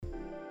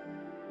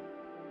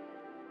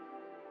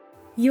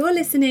You're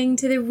listening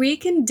to the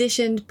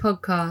Reconditioned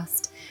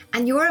podcast,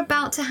 and you're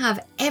about to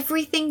have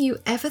everything you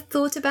ever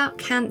thought about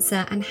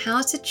cancer and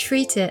how to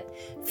treat it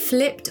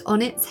flipped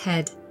on its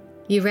head.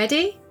 You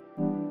ready?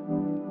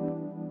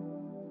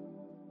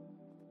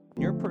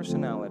 Your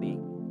personality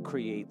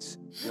creates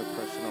your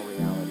personal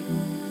reality.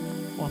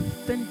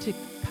 Authentic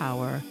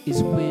power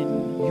is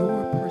when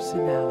your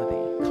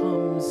personality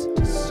comes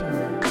to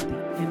serve the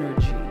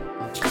energy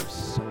of your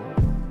soul.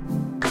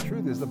 The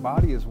truth is the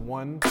body is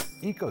one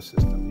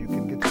ecosystem. You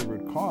can get to the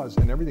root cause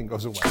and everything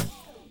goes away.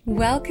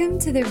 Welcome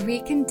to the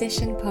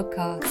Reconditioned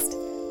podcast,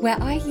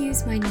 where I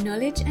use my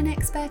knowledge and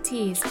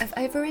expertise of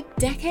over a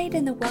decade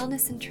in the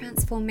wellness and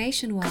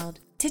transformation world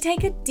to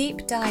take a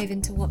deep dive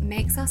into what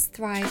makes us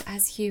thrive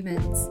as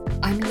humans.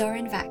 I'm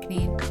Lauren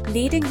Vaknin,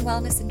 leading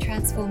wellness and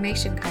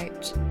transformation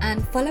coach,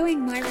 and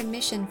following my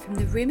remission from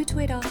the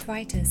rheumatoid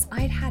arthritis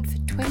I'd had for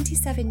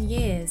 27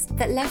 years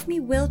that left me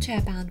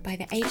wheelchair-bound by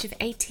the age of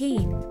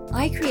 18,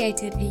 I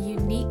created a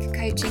unique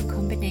coaching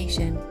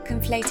combination,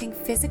 conflating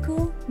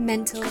physical,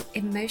 mental,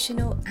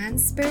 emotional, and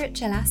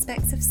spiritual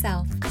aspects of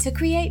self to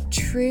create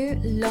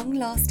true,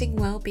 long-lasting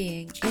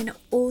well-being in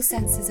all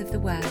senses of the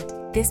word.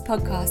 This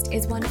podcast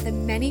is one of the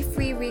many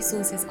free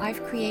resources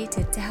I've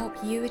created to help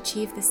you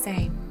achieve the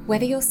same.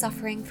 Whether you're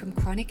suffering from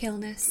chronic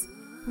illness,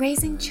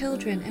 raising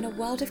children in a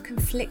world of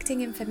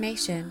conflicting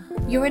information,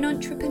 you're an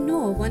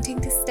entrepreneur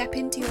wanting to step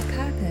into your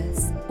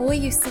purpose, or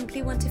you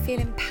simply want to feel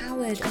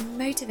empowered and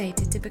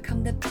motivated to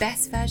become the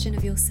best version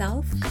of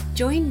yourself,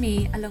 join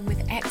me along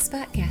with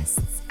expert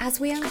guests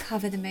as we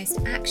uncover the most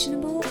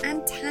actionable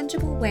and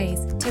tangible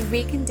ways to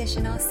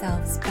recondition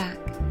ourselves back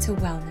to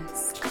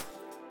wellness.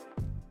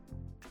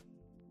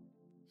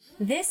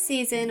 This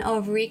season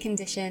of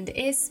Reconditioned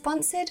is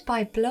sponsored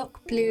by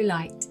Block Blue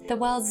Light, the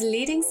world's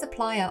leading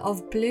supplier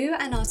of blue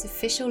and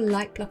artificial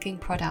light blocking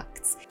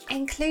products,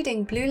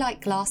 including blue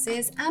light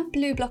glasses and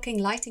blue blocking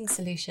lighting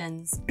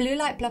solutions. Blue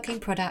light blocking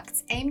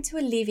products aim to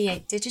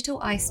alleviate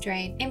digital eye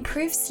strain,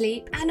 improve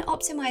sleep, and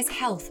optimize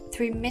health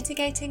through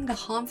mitigating the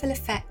harmful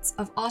effects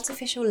of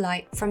artificial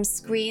light from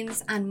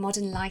screens and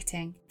modern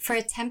lighting. For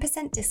a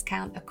 10%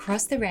 discount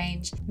across the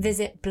range,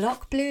 visit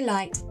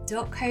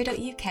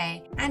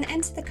blockbluelight.co.uk and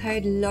enter the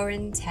code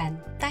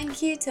Lauren10.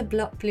 Thank you to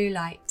Block Blue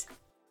Light.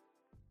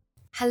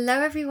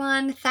 Hello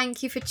everyone,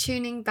 thank you for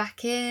tuning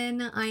back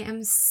in. I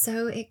am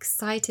so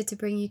excited to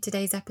bring you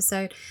today's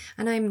episode,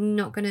 and I'm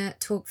not going to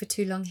talk for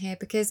too long here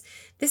because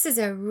this is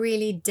a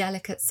really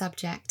delicate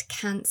subject,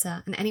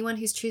 cancer, and anyone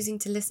who's choosing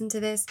to listen to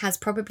this has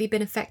probably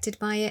been affected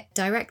by it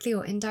directly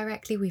or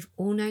indirectly. We've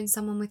all known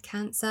someone with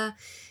cancer.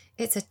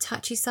 It's a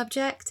touchy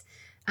subject,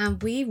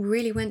 and we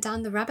really went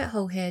down the rabbit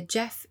hole here.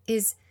 Jeff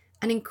is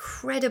an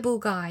incredible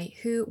guy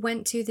who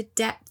went to the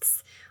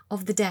depths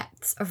of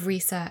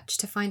research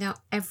to find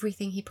out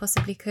everything he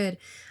possibly could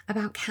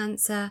about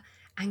cancer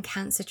and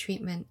cancer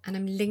treatment. And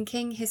I'm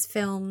linking his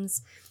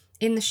films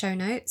in the show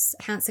notes.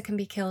 Cancer Can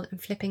Be Killed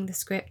and Flipping the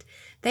Script.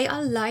 They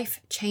are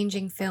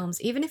life-changing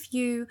films. Even if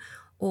you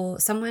or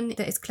someone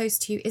that is close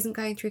to you isn't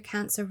going through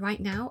cancer right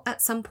now,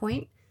 at some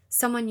point,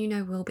 someone you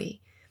know will be.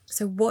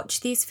 So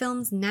watch these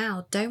films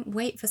now. Don't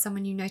wait for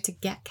someone you know to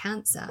get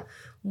cancer.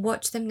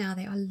 Watch them now.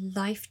 They are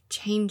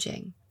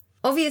life-changing.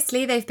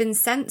 Obviously, they've been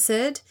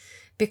censored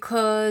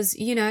because,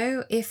 you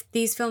know, if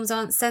these films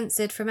aren't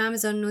censored from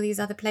Amazon and all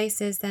these other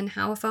places, then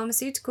how are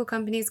pharmaceutical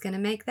companies going to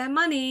make their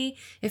money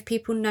if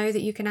people know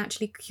that you can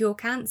actually cure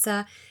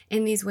cancer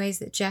in these ways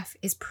that Jeff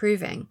is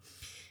proving?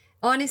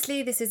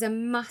 Honestly, this is a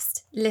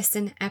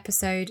must-listen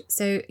episode,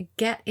 so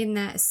get in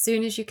there as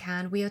soon as you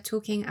can. We are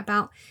talking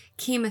about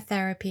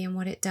chemotherapy and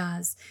what it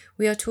does.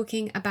 We are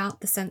talking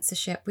about the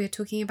censorship. We are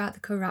talking about the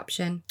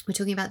corruption. We're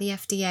talking about the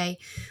FDA.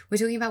 We're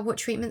talking about what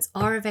treatments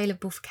are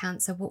available for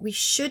cancer, what we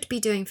should be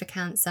doing for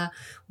cancer,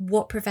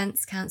 what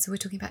prevents cancer. We're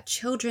talking about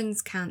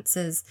children's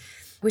cancers.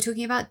 We're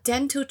talking about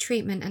dental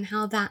treatment and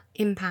how that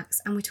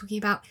impacts. And we're talking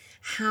about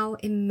how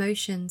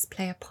emotions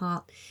play a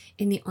part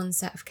in the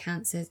onset of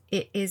cancers.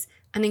 It is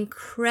an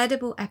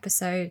incredible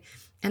episode,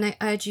 and I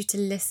urge you to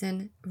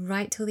listen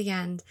right till the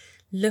end.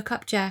 Look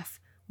up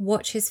Jeff,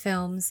 watch his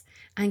films,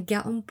 and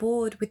get on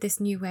board with this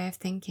new way of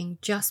thinking.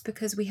 Just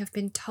because we have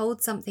been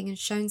told something and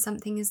shown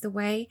something is the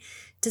way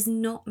does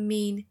not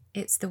mean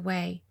it's the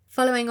way.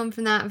 Following on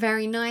from that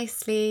very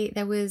nicely,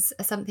 there was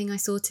something I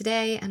saw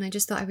today, and I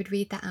just thought I would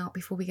read that out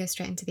before we go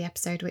straight into the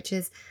episode, which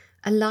is: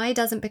 a lie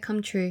doesn't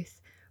become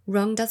truth,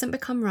 wrong doesn't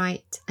become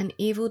right, and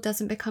evil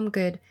doesn't become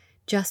good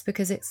just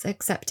because it's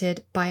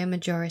accepted by a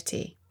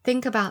majority.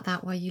 Think about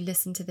that while you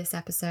listen to this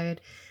episode.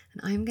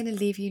 And I'm going to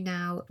leave you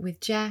now with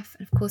Jeff.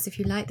 And of course, if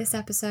you like this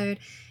episode,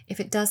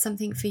 if it does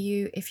something for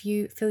you, if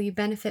you feel you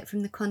benefit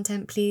from the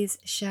content, please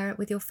share it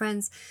with your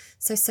friends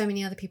so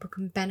many other people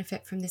can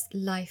benefit from this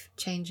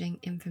life-changing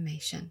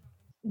information.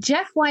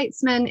 Jeff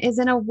Weitzman is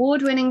an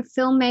award-winning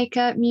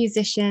filmmaker,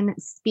 musician,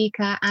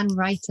 speaker, and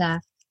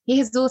writer. He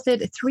has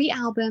authored 3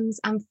 albums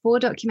and 4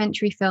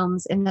 documentary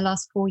films in the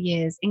last 4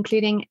 years,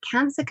 including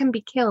Cancer Can Be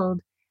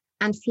Killed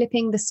and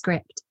Flipping the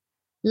Script.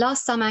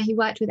 Last summer, he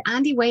worked with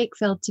Andy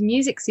Wakefield to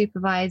music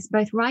supervise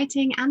both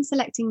writing and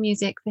selecting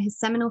music for his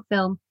seminal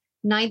film,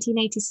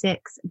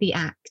 1986, The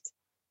Act.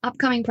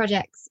 Upcoming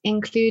projects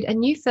include a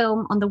new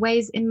film on the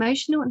ways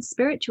emotional and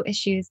spiritual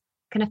issues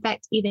can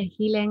affect either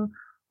healing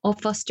or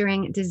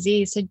fostering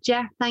disease. So,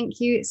 Jeff, thank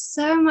you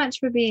so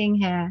much for being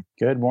here.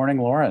 Good morning,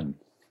 Lauren.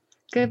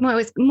 Good morning.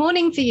 It's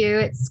morning for you.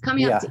 It's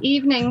coming up to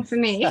evening for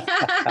me.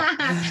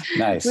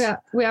 Nice.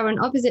 We are on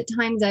opposite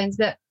time zones,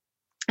 but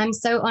I'm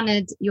so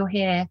honored you're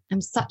here. I'm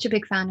such a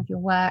big fan of your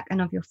work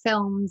and of your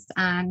films,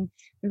 and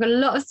we've got a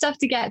lot of stuff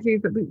to get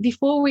through. But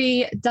before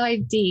we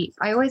dive deep,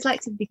 I always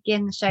like to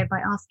begin the show by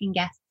asking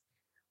guests,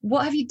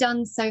 what have you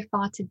done so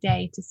far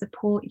today to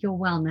support your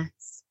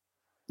wellness?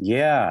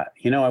 Yeah,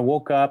 I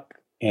woke up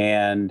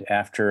and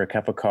after a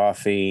cup of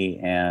coffee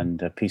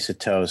and a piece of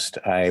toast,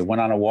 I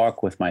went on a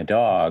walk with my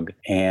dog,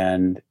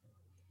 and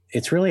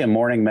it's really a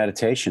morning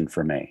meditation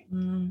for me.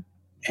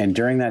 And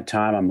during that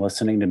time, I'm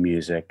listening to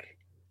music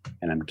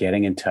and I'm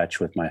getting in touch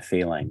with my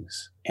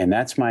feelings. And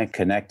that's my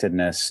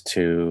connectedness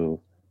to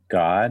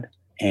God.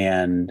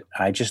 And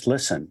I just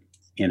listen,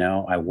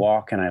 I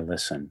walk and I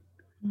listen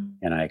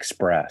and I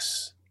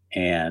express.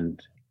 And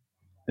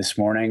this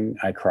morning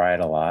I cried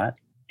a lot.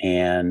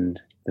 And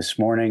this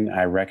morning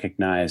I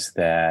recognized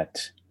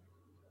that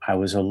I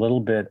was a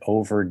little bit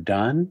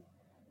overdone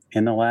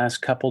in the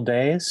last couple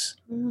days.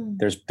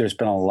 There's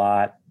been a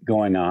lot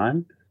going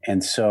on.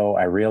 And so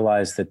I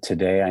realized that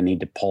today I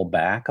need to pull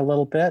back a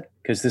little bit,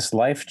 because this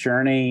life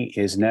journey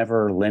is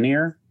never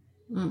linear.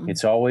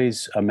 It's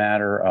always a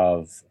matter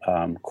of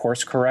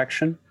course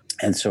correction.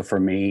 And so for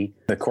me,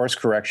 the course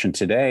correction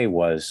today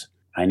was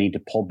I need to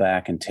pull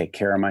back and take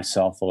care of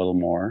myself a little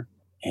more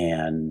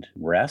and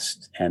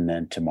rest. And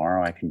then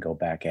tomorrow I can go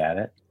back at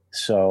it.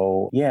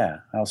 So yeah,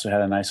 I also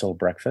had a nice little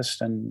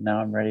breakfast, and now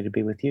I'm ready to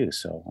be with you.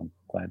 So I'm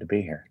glad to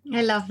be here.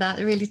 I love that.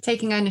 Really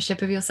taking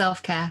ownership of your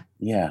self-care.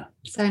 Yeah.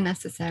 So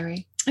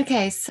necessary.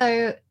 Okay,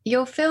 so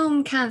your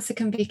film Cancer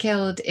Can Be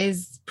Killed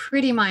is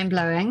pretty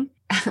mind-blowing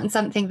and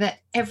something that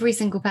every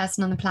single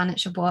person on the planet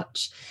should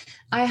watch.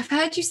 I have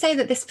heard you say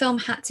that this film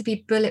had to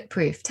be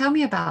bulletproof. Tell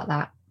me about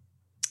that.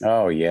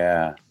 Oh,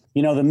 yeah.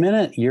 The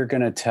minute you're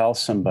going to tell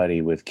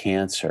somebody with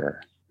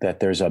cancer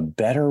that there's a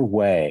better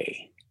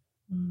way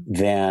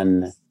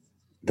than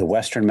the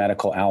Western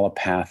medical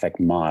allopathic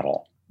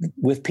model,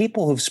 with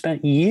people who've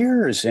spent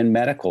years in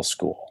medical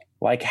school,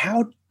 like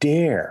how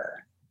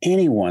dare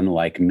anyone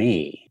like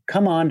me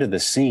come onto the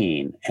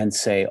scene and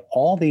say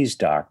all these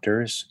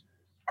doctors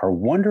are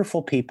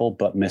wonderful people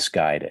but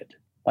misguided?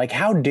 Like,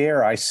 how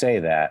dare I say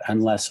that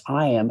unless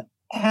I am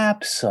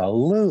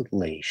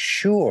absolutely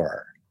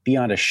sure,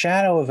 beyond a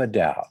shadow of a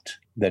doubt,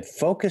 that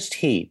focused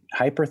heat,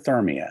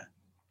 hyperthermia,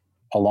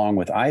 along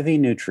with IV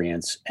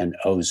nutrients and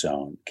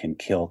ozone can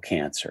kill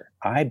cancer?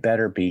 I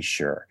better be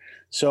sure.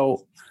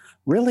 So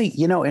really,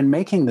 in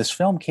making this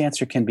film,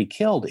 Cancer Can Be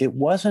Killed, it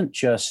wasn't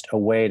just a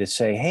way to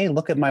say, hey,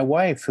 look at my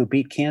wife who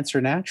beat cancer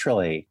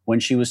naturally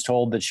when she was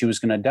told that she was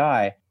going to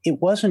die.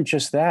 It wasn't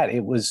just that.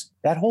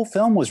 That whole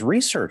film was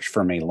research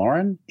for me,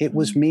 Lauren. It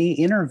was me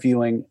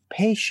interviewing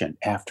patient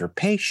after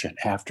patient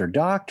after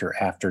doctor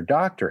after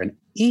doctor. And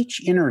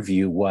each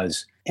interview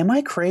was, am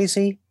I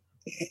crazy?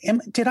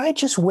 Did I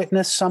just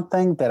witness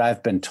something that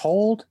I've been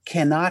told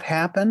cannot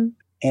happen?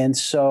 And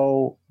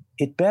so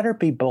it better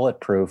be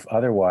bulletproof.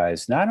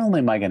 Otherwise, not only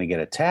am I going to get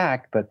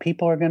attacked, but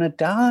people are going to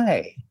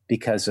die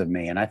because of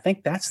me. And I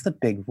think that's the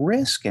big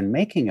risk in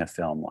making a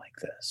film like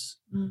this.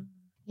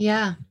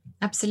 Yeah,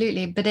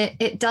 absolutely. But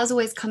it does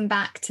always come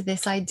back to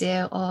this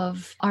idea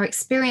of our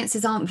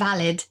experiences aren't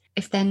valid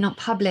if they're not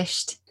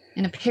published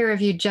in a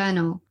peer-reviewed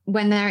journal.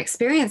 When they're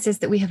experiences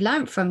that we have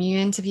learned from, you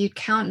interviewed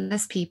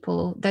countless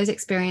people, those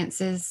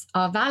experiences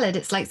are valid.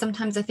 It's like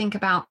sometimes I think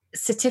about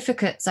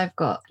certificates I've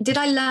got. Did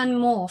I learn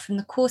more from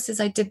the courses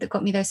I did that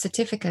got me those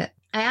certificates?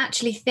 I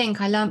actually think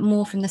I learned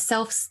more from the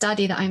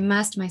self-study that I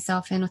immersed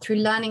myself in, or through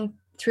learning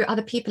through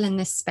other people in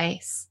this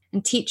space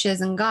and teachers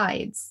and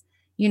guides,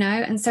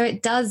 and so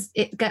it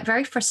get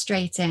very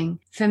frustrating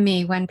for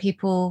me when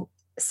people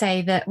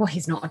say that, well,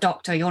 he's not a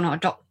doctor, you're not a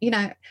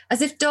doctor,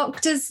 as if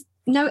doctors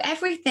know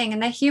everything,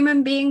 and they're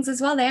human beings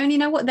as well. They only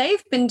know what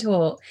they've been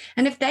taught.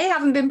 And if they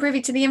haven't been privy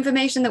to the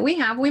information that we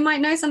have, we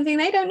might know something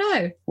they don't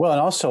know. Well,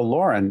 and also,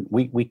 Lauren,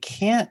 we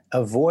can't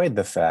avoid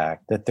the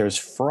fact that there's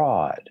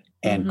fraud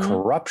and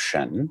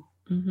corruption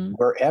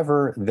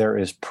wherever there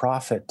is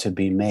profit to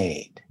be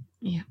made.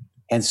 Yeah.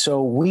 And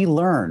so we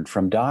learned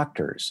from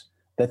doctors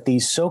that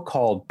these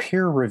so-called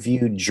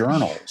peer-reviewed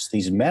journals,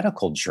 these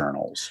medical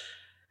journals,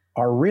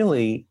 are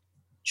really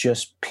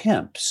just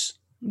pimps.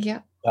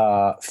 Yeah.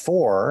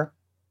 For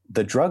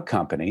the drug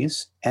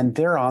companies, and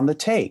they're on the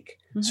take.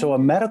 So a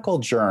medical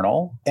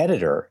journal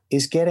editor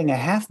is getting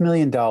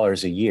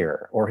 $500,000 a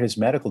year, or his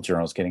medical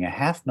journal is getting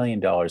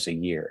 $500,000 a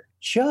year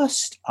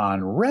just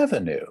on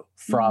revenue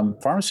from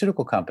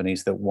pharmaceutical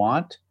companies that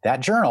want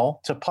that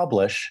journal to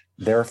publish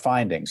their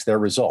findings, their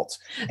results.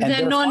 And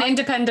their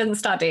non-independent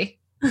study.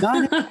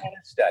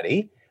 Non-independent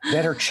study,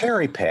 that are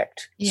cherry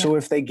picked. Yeah. So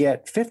if they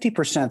get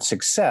 50%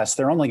 success,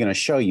 they're only going to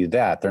show you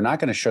that. They're not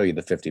going to show you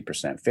the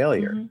 50%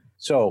 failure. Mm-hmm.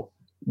 So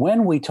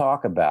when we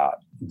talk about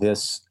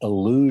this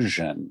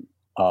illusion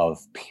of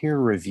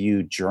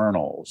peer-reviewed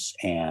journals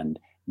and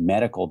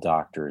medical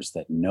doctors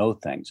that know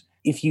things,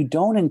 if you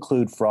don't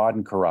include fraud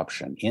and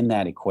corruption in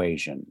that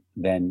equation,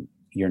 then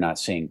you're not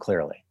seeing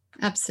clearly.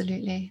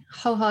 Absolutely.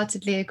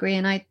 Wholeheartedly agree.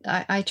 And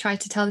I try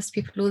to tell this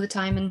to people all the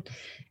time, and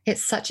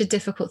it's such a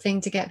difficult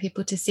thing to get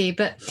people to see.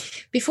 But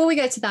before we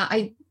go to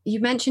that, you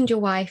mentioned your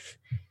wife.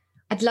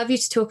 I'd love you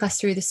to talk us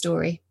through the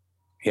story.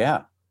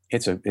 Yeah,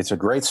 it's a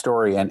great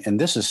story. And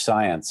this is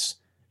science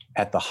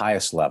at the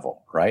highest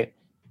level, right?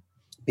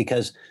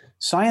 Because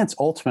science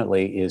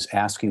ultimately is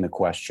asking the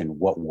question,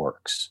 what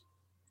works?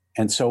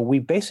 And so we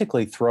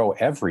basically throw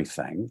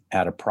everything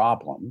at a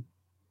problem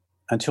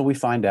until we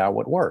find out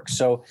what works.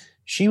 So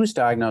she was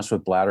diagnosed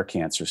with bladder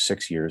cancer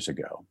 6 years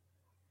ago.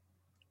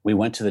 We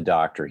went to the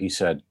doctor. He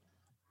said,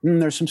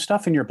 there's some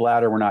stuff in your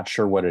bladder. We're not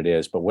sure what it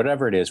is, but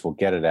whatever it is, we'll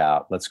get it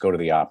out. Let's go to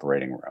the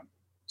operating room.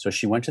 So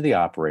she went to the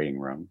operating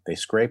room. They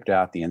scraped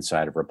out the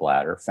inside of her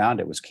bladder, found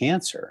it was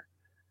cancer.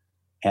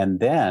 And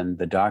then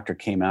the doctor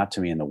came out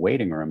to me in the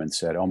waiting room and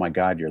said, oh my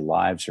God, your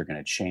lives are going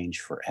to change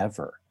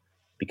forever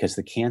because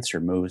the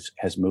cancer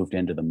has moved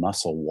into the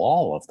muscle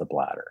wall of the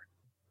bladder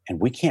and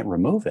we can't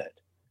remove it.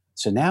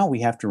 So now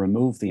we have to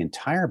remove the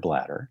entire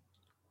bladder.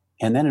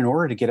 And then in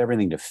order to get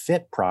everything to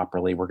fit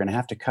properly, we're going to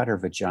have to cut her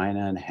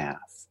vagina in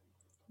half.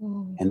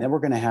 Oh. And then we're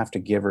going to have to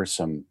give her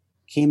some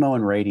chemo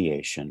and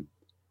radiation,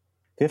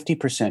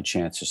 50%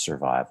 chance of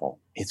survival.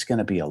 It's going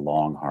to be a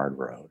long, hard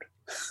road.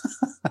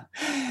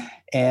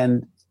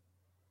 And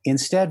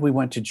instead, we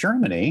went to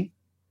Germany,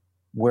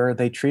 where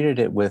they treated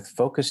it with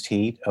focused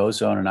heat,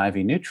 ozone, and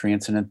IV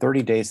nutrients. And in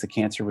 30 days, the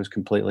cancer was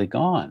completely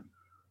gone.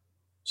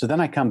 So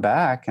then I come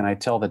back and I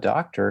tell the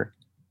doctor,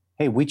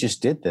 hey, we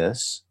just did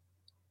this.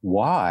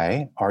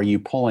 Why are you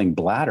pulling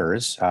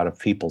bladders out of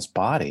people's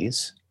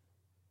bodies?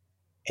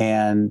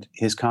 And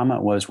his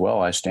comment was,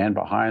 well, I stand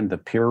behind the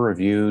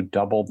peer-reviewed,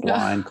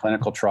 double-blind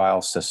clinical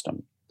trial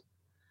system.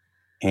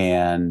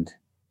 And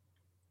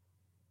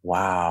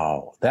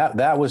wow,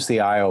 that was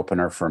the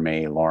eye-opener for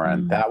me,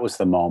 Lauren. That was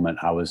the moment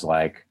I was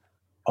like,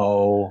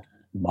 oh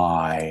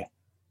my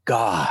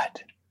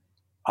God,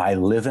 I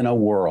live in a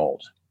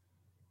world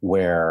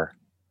where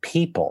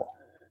people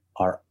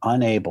are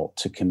unable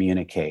to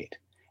communicate.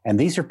 And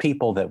these are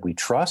people that we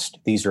trust.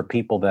 These are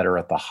people that are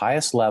at the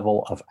highest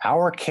level of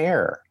our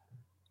care.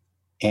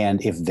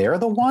 And if they're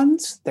the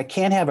ones that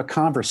can't have a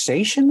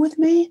conversation with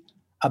me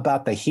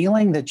about the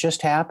healing that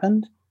just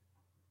happened,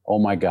 oh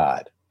my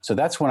God. So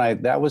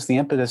that was the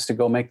impetus to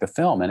go make the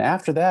film. And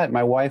after that,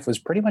 my wife was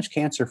pretty much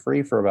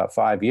cancer-free for about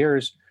 5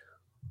 years.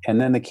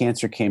 And then the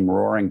cancer came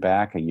roaring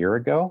back a year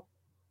ago,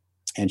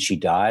 and she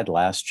died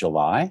last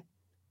July.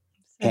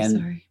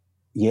 Sorry.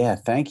 Yeah,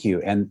 thank you.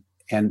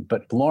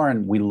 But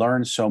Lauren, we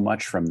learned so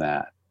much from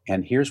that.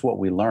 And here's what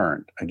we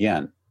learned.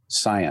 Again,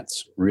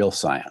 science, real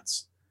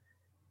science.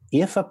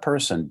 If a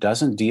person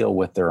doesn't deal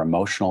with their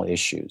emotional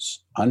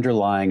issues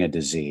underlying a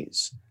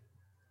disease,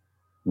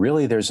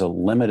 really there's a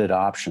limited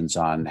options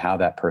on how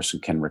that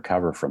person can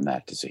recover from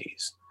that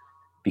disease.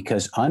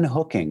 Because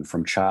unhooking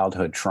from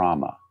childhood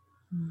trauma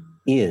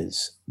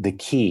is the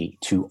key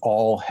to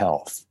all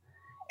health.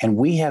 And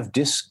we have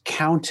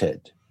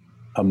discounted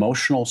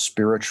emotional,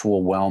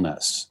 spiritual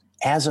wellness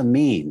as a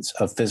means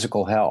of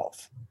physical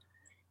health.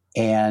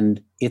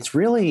 And it's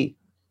really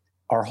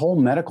our whole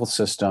medical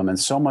system and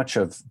so much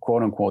of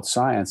quote unquote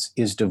science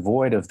is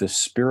devoid of this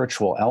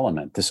spiritual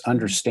element, this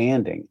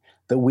understanding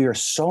that we are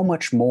so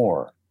much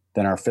more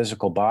than our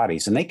physical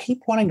bodies. And they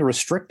keep wanting to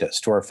restrict us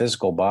to our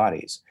physical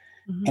bodies.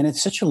 And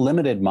it's such a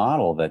limited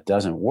model that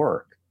doesn't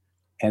work.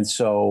 And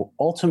so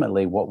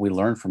ultimately what we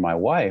learned from my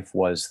wife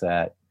was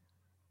that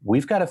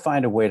we've got to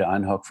find a way to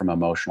unhook from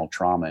emotional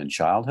trauma in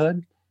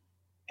childhood.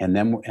 And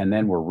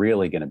then we're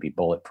really going to be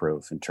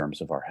bulletproof in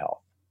terms of our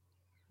health.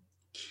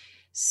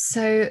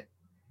 So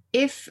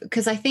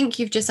because I think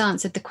you've just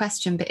answered the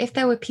question, but if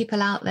there were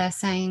people out there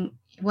saying,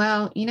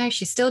 well,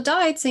 she still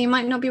died, so you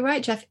might not be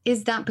right, Jeff.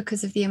 Is that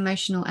because of the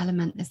emotional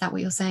element? Is that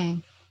what you're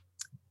saying?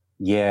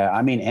 Yeah,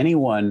 I mean,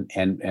 anyone,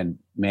 and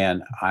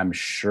man, I'm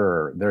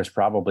sure there's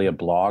probably a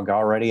blog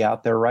already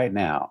out there right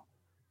now,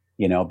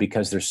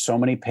 because there's so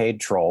many paid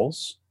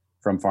trolls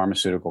from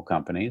pharmaceutical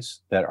companies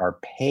that are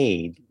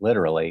paid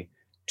literally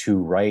to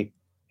write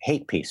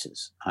hate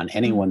pieces on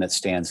anyone that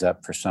stands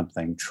up for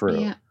something true.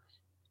 Yeah.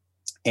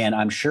 And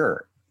I'm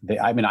sure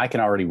I can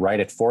already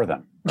write it for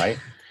them, right?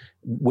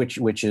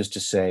 which is to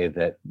say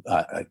that,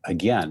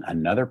 again,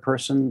 another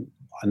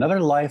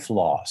life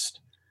lost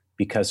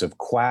because of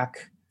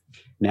quack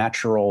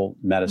natural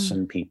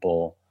medicine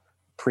people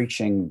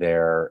preaching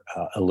their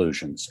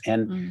illusions.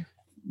 And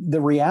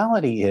the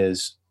reality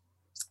is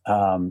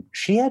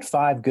she had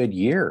 5 good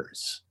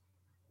years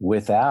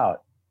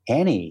without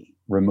any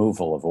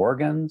removal of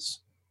organs,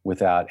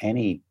 without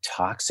any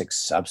toxic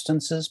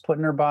substances put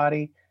in her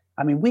body.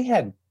 I mean,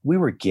 we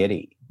were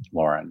giddy,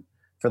 Lauren.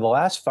 For the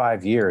last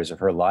 5 years of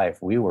her life,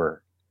 we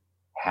were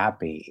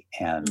happy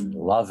and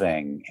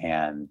loving.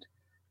 And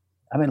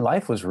I mean,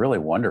 life was really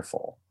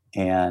wonderful.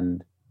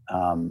 And,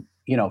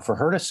 for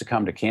her to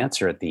succumb to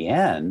cancer at the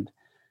end,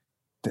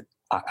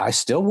 I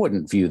still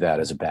wouldn't view that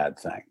as a bad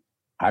thing.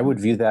 I would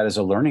view that as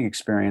a learning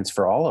experience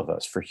for all of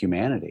us, for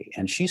humanity.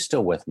 And she's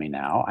still with me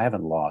now. I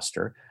haven't lost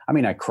her. I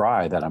mean, I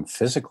cry that I'm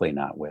physically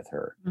not with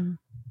her,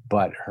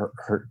 but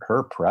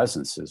her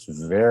presence is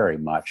very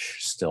much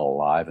still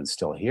alive and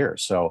still here.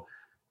 So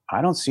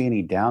I don't see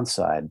any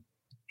downside,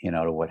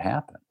 to what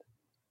happened.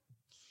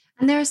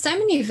 And there are so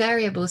many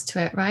variables to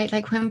it, right?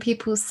 Like when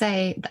people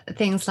say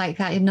things like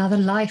that, another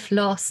life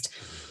lost,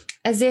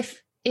 as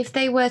if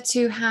they were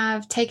to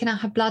have taken out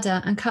her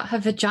bladder and cut her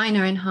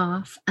vagina in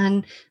half,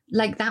 and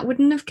like that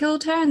wouldn't have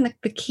killed her, and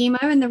the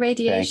chemo and the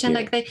radiation,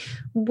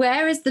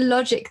 where is the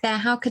logic there?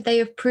 How could they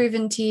have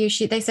proven to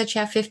you? They said she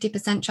had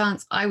 50%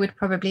 chance. I would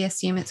probably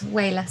assume it's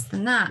way less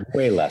than that.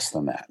 Way less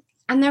than that.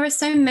 And there are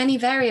so many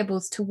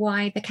variables to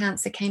why the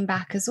cancer came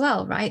back as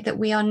well, right? That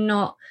we are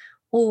not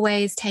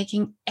always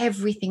taking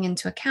everything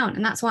into account.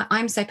 And that's why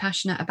I'm so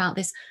passionate about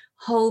this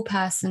whole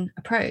person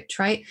approach,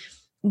 right?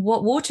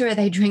 What water are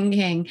they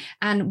drinking?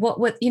 And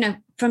what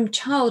from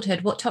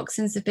childhood, what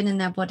toxins have been in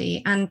their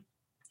body? And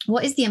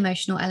what is the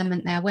emotional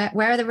element there?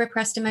 Where are the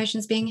repressed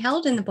emotions being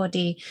held in the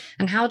body?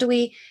 And how do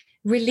we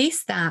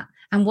release that?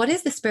 And what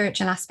is the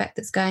spiritual aspect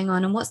that's going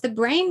on? And what's the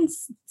brain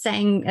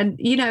saying? And,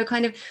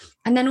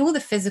 and then all the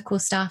physical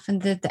stuff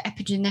and the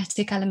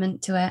epigenetic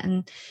element to it.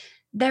 And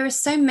there are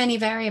so many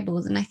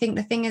variables. And I think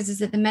the thing is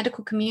that the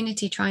medical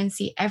community try and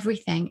see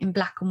everything in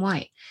black and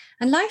white.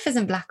 And life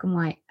isn't black and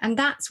white. And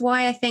that's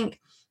why I think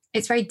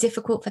it's very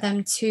difficult for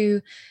them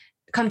to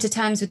come to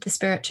terms with the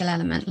spiritual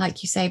element,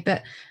 like you say.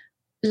 But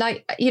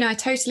I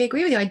totally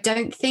agree with you. I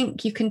don't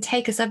think you can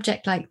take a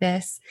subject like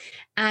this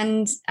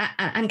and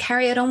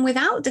carry it on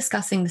without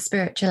discussing the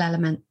spiritual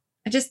element.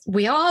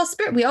 We are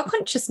spirit, we are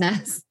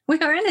consciousness, we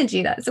are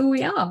energy. That's all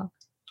we are.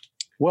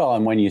 Well,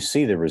 and when you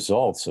see the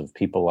results of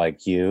people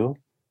like you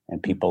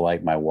and people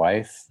like my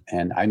wife,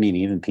 and I mean,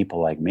 even people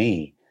like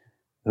me,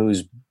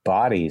 whose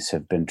bodies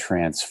have been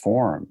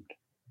transformed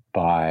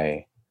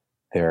by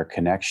their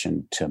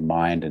connection to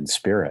mind and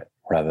spirit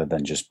rather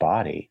than just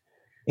body,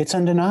 it's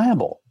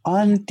undeniable.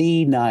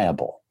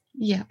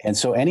 Yeah. And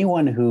so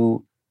anyone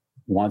who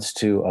wants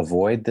to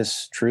avoid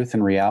this truth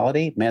and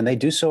reality, man, they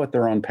do so at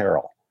their own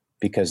peril,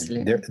 because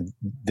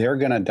they're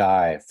going to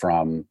die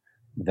from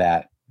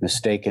that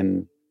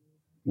mistaken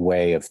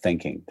way of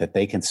thinking that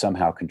they can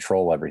somehow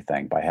control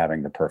everything by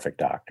having the perfect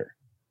doctor.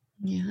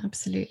 Yeah,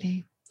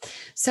 absolutely.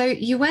 So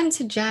you went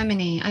to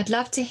Germany. I'd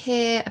love to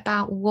hear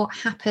about what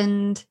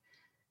happened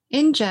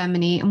in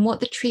Germany and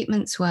what the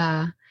treatments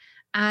were,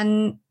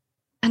 and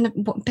a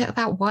bit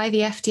about why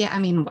the FDA, I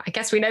mean, I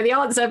guess we know the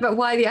answer, but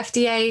why the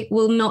FDA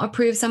will not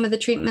approve some of the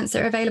treatments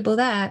that are available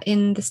there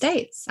in the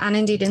States and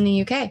indeed in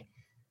the UK.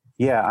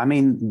 Yeah, I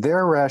mean,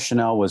 their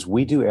rationale was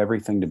we do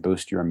everything to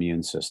boost your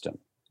immune system.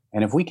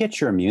 And if we get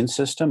your immune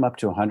system up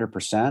to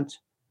 100%,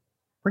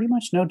 pretty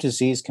much no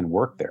disease can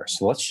work there.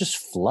 So let's just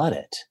flood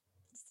it.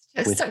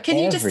 So can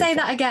you just say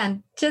that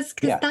again? Just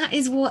because that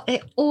is what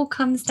it all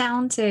comes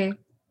down to.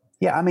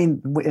 Yeah, I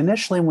mean,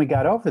 initially when we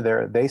got over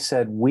there, they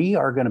said, we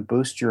are going to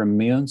boost your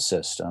immune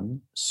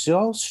system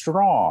so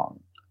strong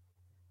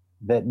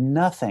that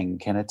nothing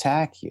can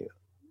attack you.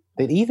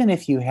 That even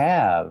if you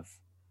have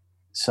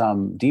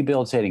some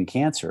debilitating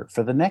cancer,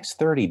 for the next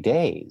 30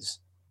 days,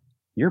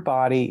 your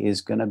body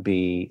is going to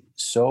be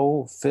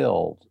so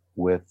filled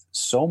with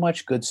so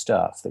much good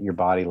stuff that your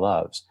body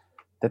loves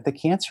that the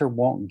cancer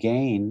won't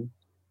gain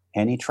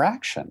any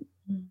traction.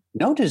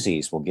 No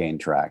disease will gain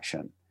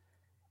traction.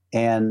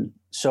 And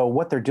so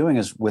what they're doing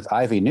is with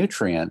IV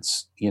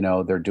nutrients,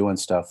 they're doing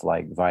stuff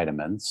like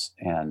vitamins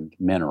and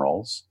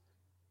minerals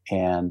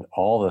and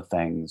all the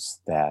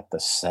things that the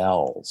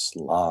cells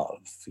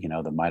love, the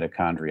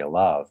mitochondria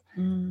love.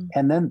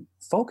 And then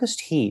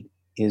focused heat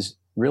is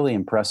really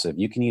impressive.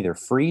 You can either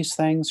freeze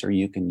things or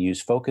you can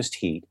use focused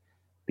heat,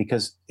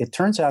 because it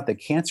turns out that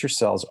cancer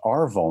cells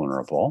are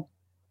vulnerable.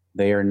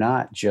 They are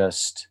not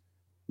just,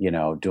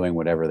 doing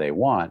whatever they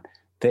want.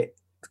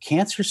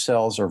 Cancer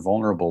cells are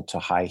vulnerable to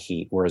high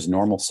heat, whereas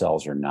normal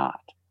cells are not.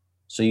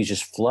 So you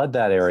just flood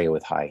that area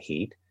with high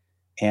heat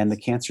and the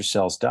cancer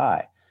cells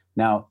die.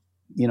 Now,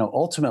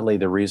 ultimately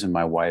the reason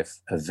my wife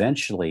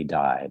eventually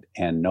died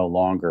and no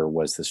longer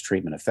was this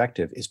treatment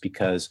effective is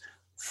because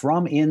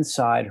from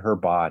inside her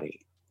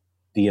body,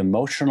 the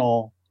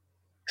emotional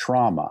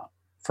trauma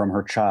from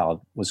her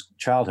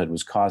childhood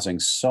was causing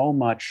so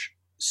much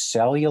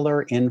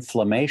cellular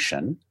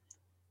inflammation.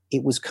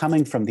 It was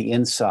coming from the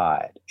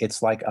inside.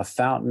 It's like a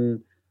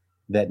fountain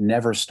that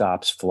never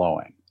stops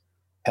flowing.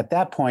 At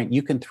that point,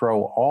 you can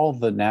throw all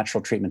the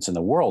natural treatments in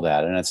the world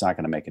at it, and it's not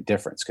going to make a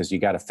difference because you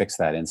got to fix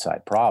that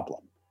inside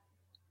problem.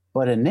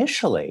 But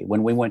initially,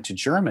 when we went to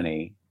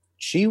Germany,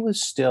 she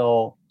was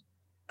still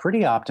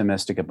pretty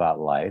optimistic about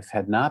life,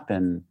 had not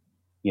been,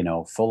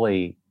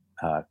 fully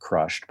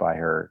crushed by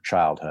her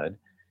childhood.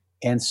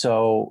 And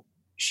so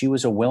she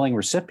was a willing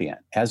recipient,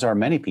 as are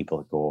many people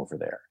that go over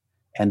there.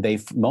 And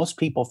most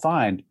people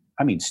find,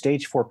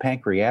 stage 4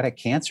 pancreatic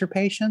cancer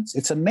patients.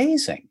 It's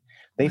amazing.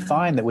 They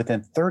find that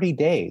within 30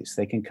 days,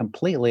 they can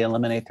completely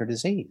eliminate their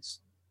disease.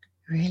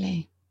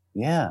 Really?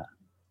 Yeah.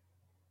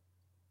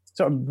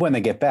 So when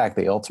they get back,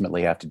 they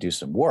ultimately have to do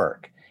some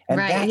work. And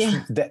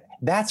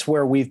that's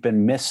where we've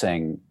been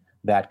missing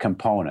that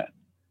component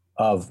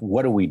of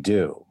what do we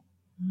do,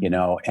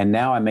 and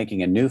now I'm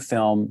making a new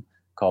film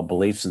called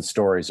Beliefs and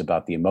Stories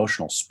about the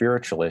emotional,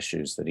 spiritual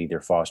issues that either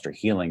foster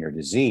healing or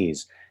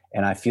disease.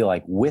 And I feel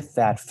like with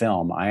that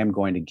film, I am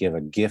going to give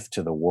a gift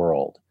to the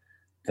world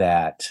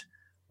that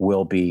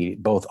will be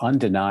both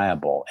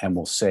undeniable and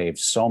will save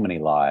so many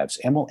lives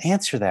and will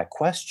answer that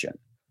question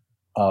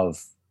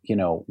of,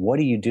 what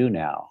do you do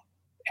now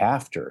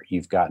after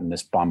you've gotten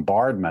this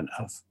bombardment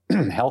of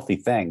healthy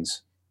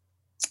things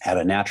at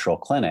a natural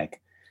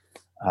clinic?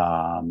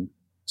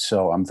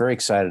 So I'm very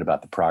excited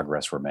about the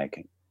progress we're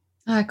making.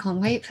 Oh, I can't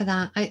wait for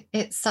that.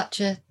 It's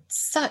such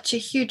a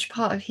huge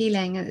part of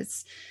healing.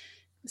 It's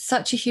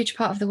such a huge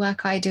part of the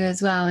work I do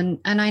as well. And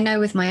I know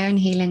with my own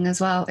healing as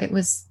well, it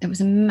was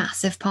a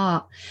massive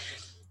part.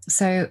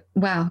 So,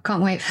 wow,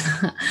 can't wait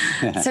for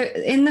that. So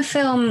in the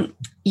film,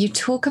 you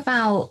talk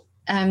about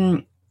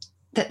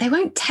that they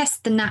won't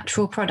test the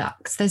natural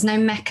products. There's no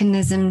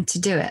mechanism to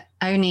do it,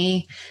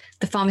 only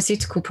the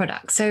pharmaceutical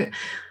products. So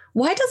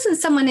why doesn't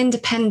someone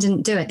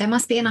independent do it? There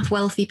must be enough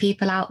wealthy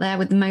people out there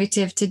with the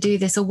motive to do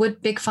this, or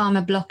would Big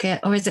Pharma block it?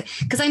 Or is it,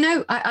 because I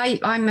know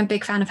I'm a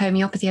big fan of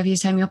homeopathy. I've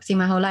used homeopathy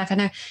my whole life. I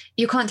know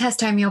you can't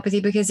test homeopathy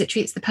because it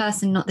treats the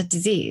person, not the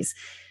disease,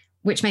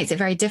 which makes it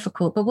very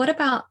difficult. But what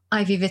about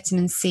IV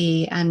vitamin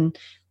C and,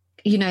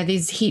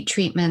 these heat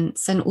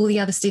treatments and all the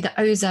other stuff, the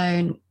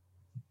ozone?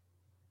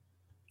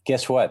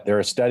 Guess what? There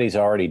are studies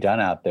already done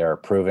out there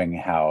proving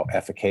how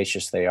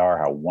efficacious they are,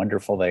 how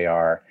wonderful they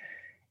are,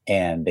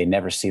 and they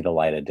never see the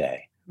light of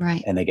day.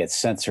 Right. And they get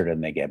censored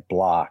and they get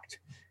blocked.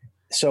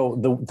 So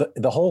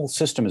the whole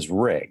system is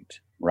rigged,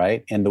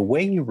 right? And the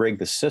way you rig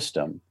the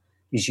system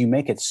is you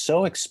make it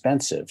so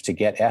expensive to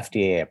get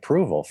FDA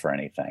approval for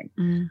anything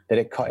that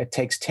it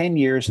takes 10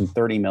 years and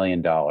 $30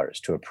 million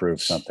to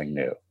approve something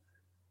new.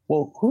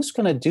 Well, who's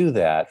going to do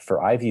that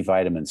for IV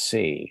vitamin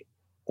C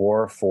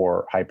or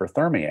for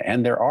hyperthermia?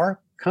 And there are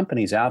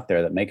companies out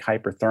there that make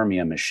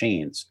hyperthermia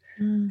machines.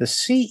 The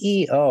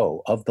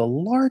CEO of the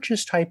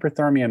largest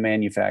hyperthermia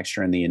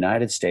manufacturer in the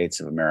United States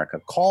of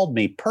America called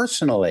me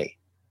personally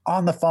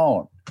on the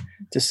phone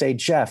to say,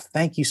 Jeff,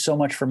 thank you so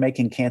much for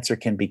making Cancer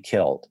Can Be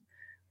Killed.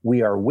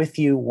 We are with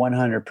you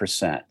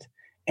 100%.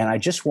 And I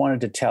just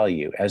wanted to tell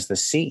you, as the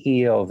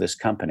CEO of this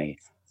company,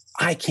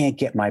 I can't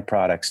get my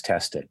products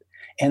tested.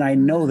 And I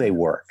know they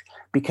work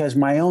because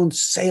my own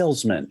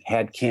salesman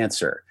had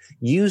cancer,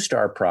 used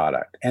our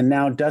product, and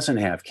now doesn't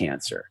have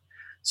cancer.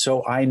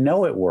 So I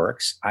know it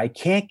works. I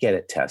can't get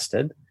it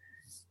tested.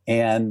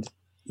 And,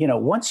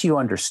 once you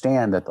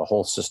understand that the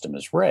whole system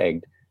is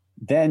rigged,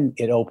 then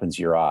it opens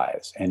your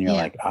eyes and you're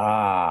like,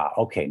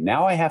 okay,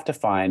 now I have to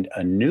find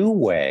a new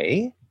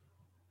way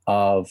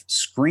of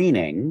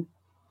screening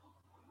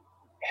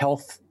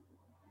health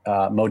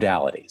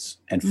modalities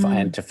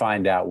and to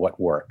find out what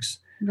works.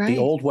 Right. The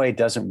old way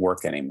doesn't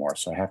work anymore.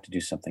 So I have to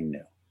do something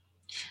new.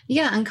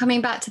 Yeah. And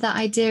coming back to that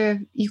idea of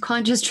you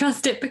can't just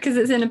trust it because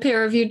it's in a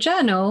peer-reviewed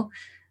journal.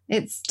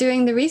 It's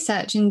doing the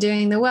research and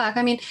doing the work.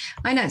 I mean,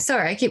 I know,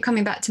 sorry, I keep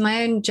coming back to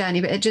my own journey,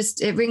 but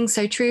it rings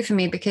so true for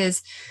me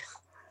because,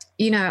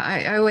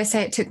 I always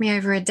say it took me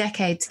over a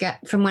decade to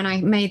get from when I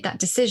made that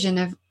decision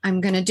of I'm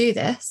going to do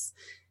this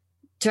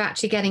to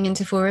actually getting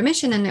into full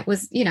remission. And it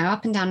was,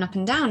 up and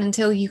down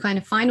until you kind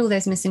of find all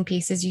those missing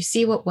pieces. You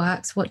see what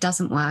works, what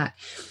doesn't work.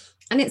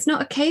 And it's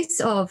not a case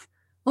of,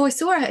 I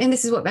saw her, and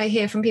this is what I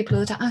hear from people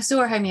all the time. I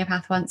saw a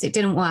homeopath once, it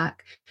didn't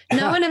work.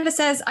 No one ever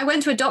says, I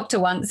went to a doctor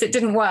once, it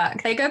didn't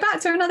work. They go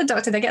back to another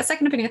doctor, they get a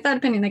second opinion, a third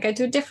opinion, they go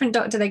to a different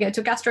doctor, they go to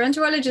a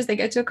gastroenterologist, they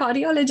go to a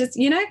cardiologist,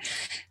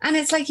 And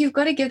it's like, you've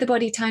got to give the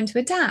body time to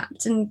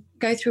adapt and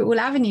go through all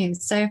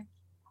avenues. So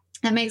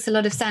that makes a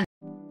lot of sense.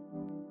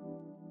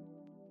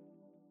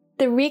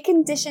 The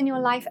Recondition Your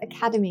Life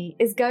Academy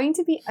is going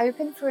to be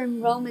open for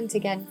enrollment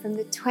again from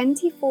the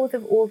 24th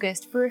of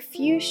August for a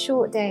few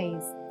short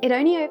days. It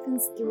only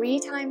opens 3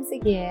 times a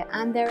year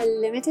and there are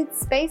limited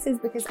spaces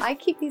because I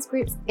keep these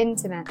groups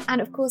intimate.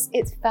 And of course,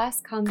 it's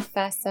first come,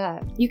 first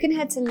served. You can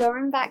head to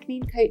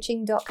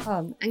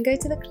laurenvakneencoaching.com and go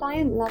to the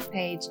client love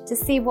page to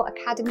see what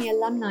Academy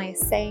alumni is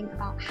saying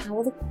about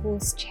how the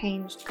course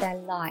changed their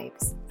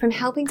lives. From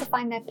helping to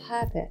find their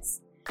purpose,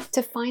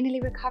 to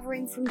finally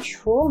recovering from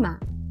trauma,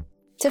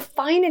 to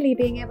finally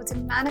being able to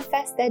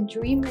manifest their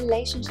dream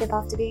relationship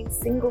after being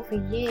single for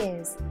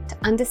years, to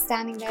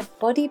understanding their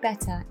body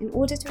better in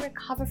order to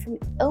recover from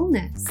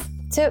illness,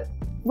 to,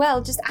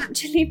 just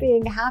actually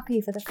being happy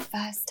for the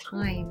first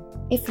time.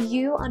 If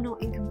you are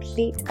not in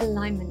complete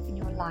alignment in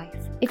your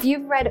life, if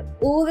you've read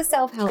all the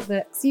self-help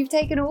books, you've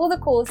taken all the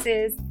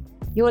courses,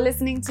 you're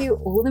listening to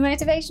all the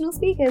motivational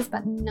speakers,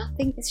 but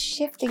nothing is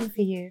shifting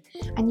for you,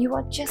 and you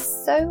are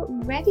just so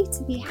ready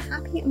to be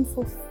happy and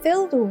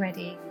fulfilled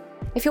already,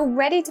 if you're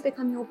ready to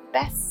become your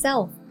best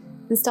self,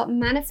 and start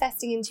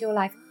manifesting into your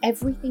life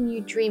everything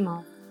you dream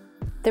of,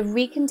 the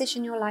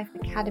Recondition Your Life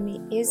Academy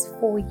is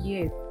for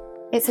you.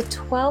 It's a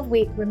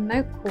 12-week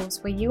remote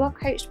course where you are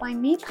coached by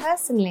me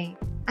personally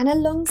and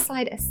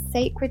alongside a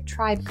sacred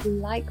tribe of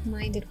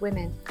like-minded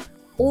women,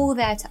 all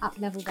there to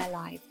up-level their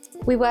lives.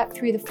 We work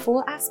through the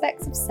 4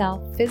 aspects of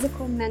self: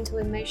 physical, mental,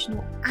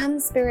 emotional,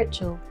 and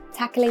spiritual,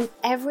 tackling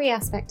every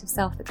aspect of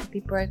self that could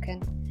be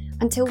broken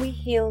until we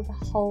heal the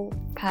whole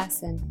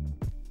person.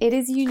 It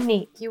is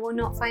unique. You will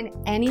not find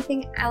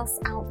anything else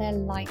out there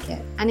like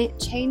it, and it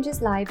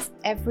changes lives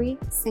every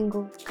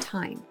single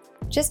time.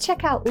 Just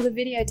check out all the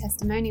video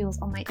testimonials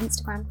on my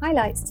Instagram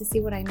highlights to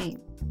see what I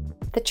mean.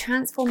 The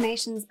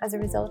transformations as a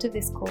result of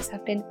this course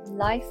have been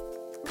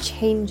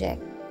life-changing,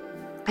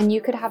 and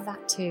you could have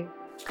that too.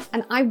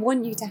 And I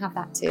want you to have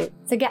that too.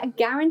 So get a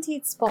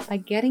guaranteed spot by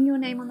getting your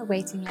name on the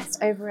waiting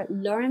list over at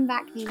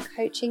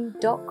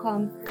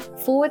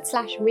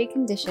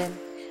laurenvakneencoaching.com/recondition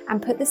and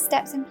put the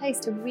steps in place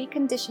to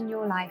recondition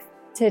your life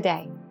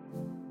today.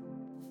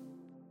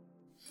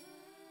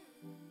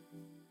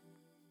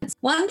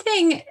 One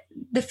thing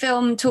the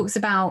film talks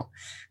about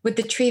with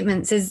the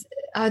treatments is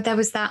there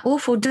was that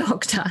awful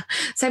doctor.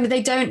 So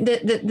they don't,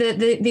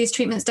 these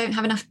treatments don't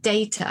have enough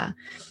data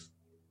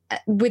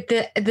with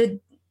the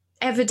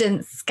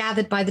evidence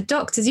gathered by the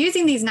doctors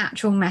using these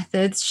natural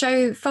methods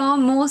show far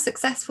more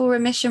successful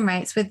remission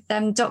rates with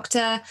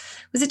Dr.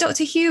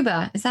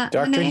 Huber? Is that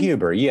Dr.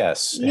 Huber?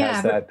 Yes.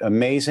 Has that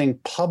amazing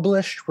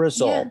published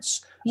results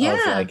of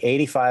like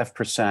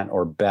 85%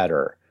 or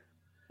better.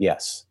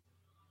 Yes.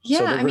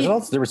 Yeah.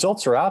 So the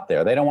results are out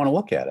there. They don't want to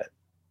look at it.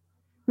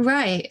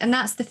 Right. And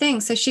that's the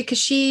thing. So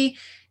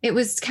it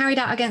was carried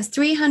out against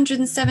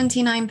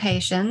 379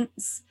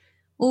 patients,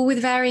 all with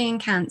varying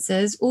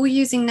cancers, all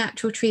using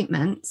natural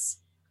treatments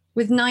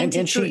with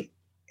 93.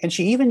 And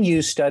she even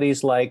used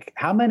studies like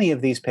how many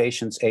of these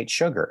patients ate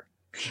sugar?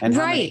 And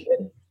right.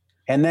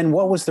 And then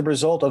what was the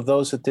result of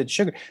those that did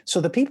sugar?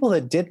 So the people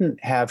that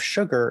didn't have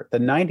sugar,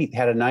 had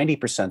a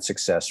 90%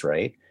 success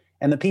rate.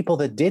 And the people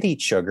that did eat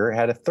sugar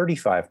had a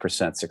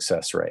 35%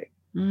 success rate.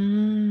 I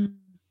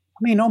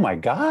mean, oh my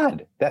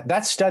God,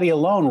 that study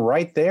alone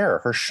right there,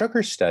 her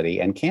sugar study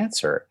and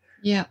cancer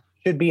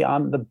should be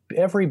on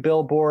every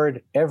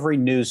billboard, every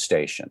news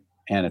station.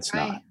 And it's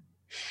not.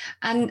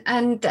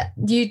 And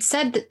you'd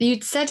said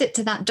it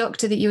to that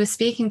doctor that you were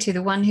speaking to,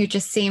 the one who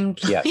just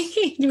seemed like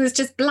he was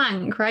just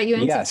blank, right?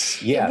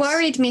 Yes. It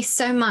worried me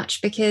so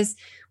much because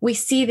we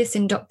see this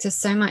in doctors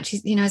so much,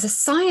 as a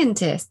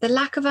scientist, the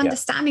lack of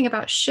understanding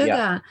about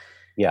sugar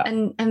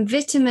and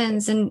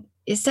vitamins, and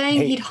is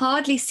saying he'd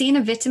hardly seen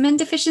a vitamin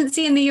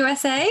deficiency in the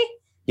USA.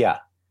 Yeah.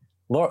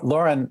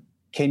 Lauren,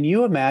 can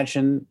you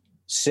imagine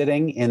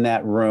sitting in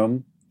that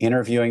room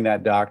interviewing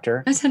that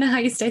doctor? I don't know how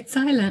you stayed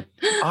silent.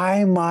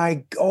 It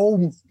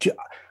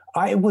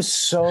was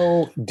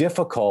so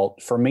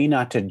difficult for me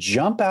not to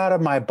jump out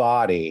of my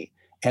body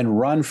and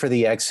run for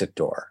the exit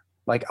door.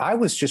 Like I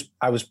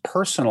was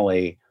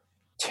personally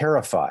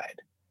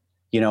terrified,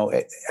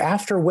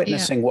 after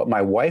witnessing what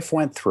my wife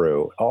went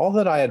through, all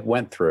that I had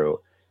went through,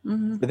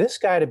 for this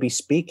guy to be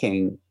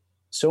speaking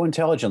so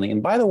intelligently.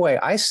 And by the way,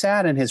 I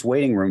sat in his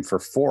waiting room for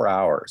 4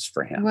 hours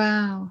for him.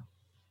 Wow.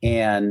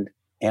 And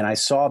I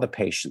saw the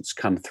patients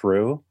come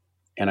through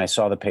and I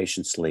saw the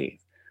patients leave.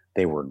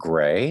 They were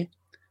gray.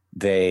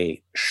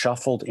 They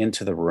shuffled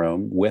into the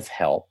room with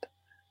help.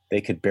 They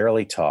could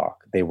barely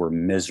talk. They were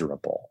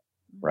miserable,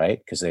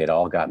 right? Because they had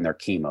all gotten their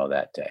chemo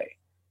that day.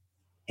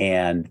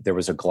 And there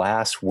was a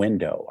glass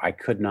window. I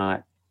could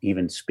not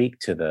even speak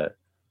to the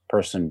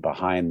person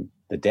behind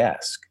the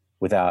desk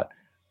without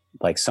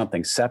like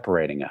something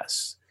separating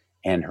us.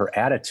 And her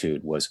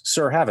attitude was,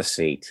 "Sir, have a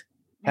seat.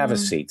 Have a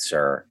seat,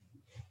 sir.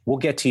 We'll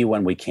get to you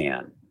when we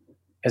can."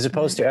 As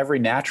opposed to every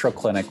natural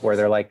clinic where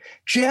they're like,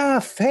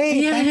 "Jeff,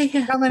 hey, thanks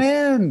for coming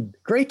in.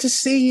 Great to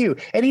see you."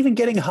 And even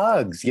getting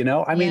hugs,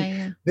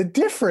 the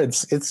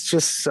difference, it's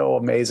just so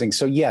amazing.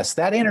 So yes,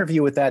 that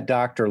interview with that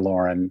doctor,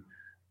 Lauren,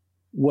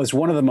 was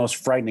one of the most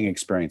frightening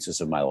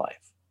experiences of my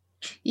life.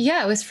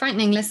 Yeah, it was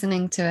frightening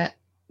listening to it,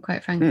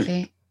 quite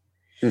frankly.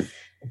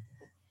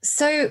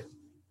 So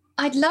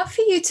I'd love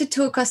for you to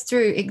talk us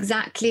through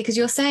exactly, because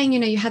you're saying,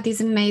 you had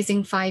these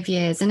amazing 5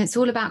 years and it's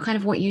all about kind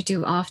of what you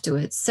do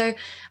afterwards. So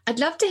I'd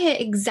love to hear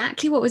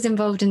exactly what was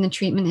involved in the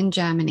treatment in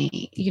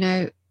Germany,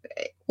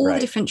 all the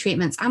different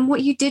treatments and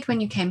what you did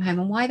when you came home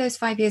and why those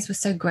 5 years were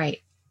so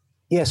great.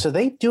 Yeah, so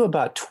they do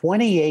about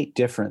 28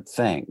 different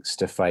things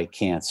to fight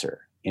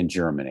cancer in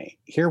Germany.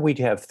 Here we'd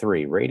have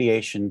 3: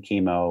 radiation,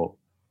 chemo,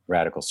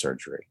 radical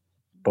surgery.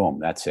 Boom,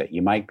 that's it.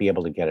 You might be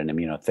able to get an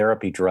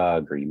immunotherapy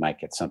drug or you might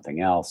get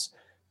something else,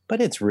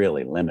 but it's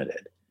really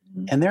limited.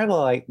 And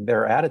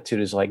their attitude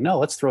is like, no,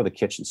 let's throw the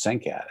kitchen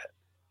sink at it.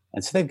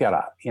 And so they've got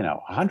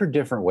 100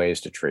 different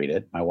ways to treat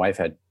it. My wife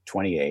had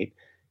 28.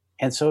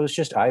 And so it was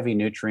just IV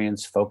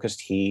nutrients,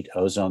 focused heat,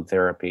 ozone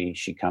therapy.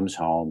 She comes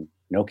home,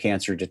 no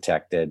cancer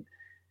detected.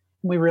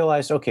 We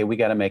realized, okay, we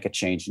got to make a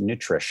change in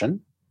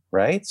nutrition,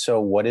 right?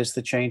 So what is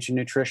the change in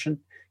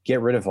nutrition?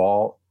 Get rid of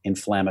all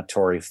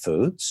inflammatory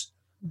foods.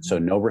 So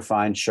no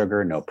refined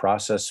sugar, no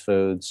processed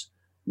foods,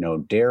 no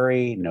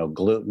dairy, no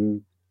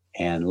gluten,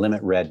 and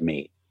limit red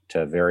meat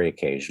to very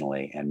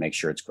occasionally, and make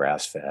sure it's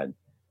grass-fed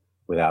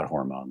without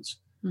hormones.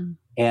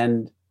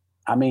 And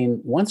I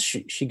mean, once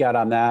she got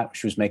on that,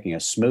 she was making a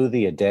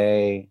smoothie a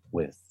day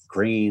with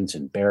greens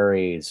and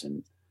berries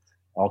and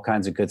all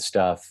kinds of good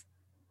stuff.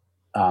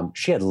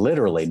 She had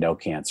literally no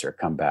cancer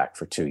come back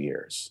for 2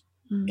 years.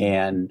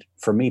 And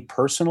for me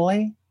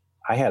personally,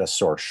 I had a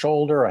sore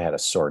shoulder, I had a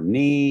sore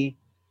knee.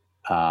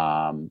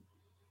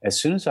 As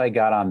soon as I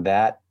got on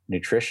that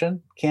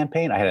nutrition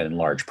campaign, I had an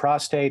enlarged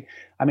prostate.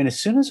 I mean, as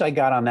soon as I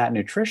got on that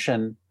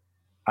nutrition,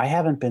 I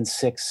haven't been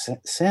sick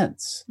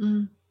since.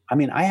 I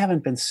mean, I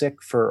haven't been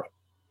sick for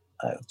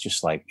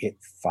just like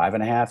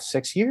 5.5,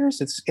 6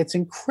 years. It's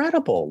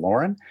incredible,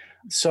 Lauren.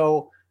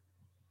 So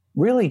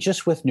really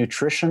just with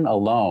nutrition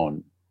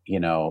alone, you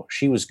know,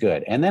 she was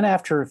good. And then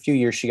after a few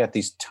years, she got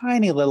these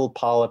tiny little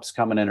polyps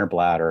coming in her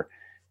bladder,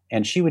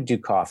 and she would do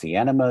coffee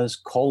enemas.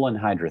 Colon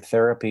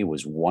hydrotherapy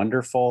was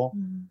wonderful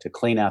to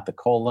clean out the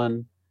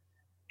colon.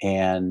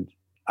 And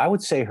I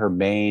would say her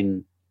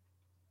main,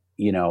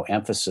 you know,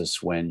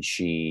 emphasis when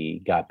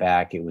she got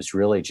back, it was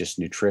really just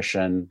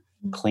nutrition,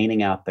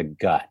 cleaning out the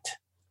gut,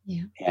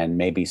 and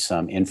maybe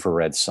some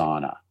infrared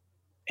sauna.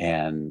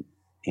 And,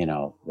 you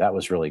know, that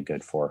was really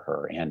good for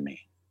her and me.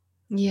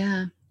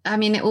 Yeah. I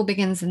mean, it all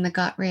begins in the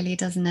gut, really,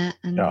 doesn't it?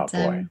 And oh,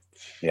 boy.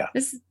 Yeah.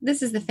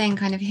 This is the thing,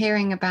 kind of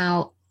hearing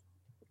about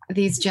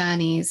these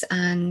journeys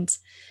and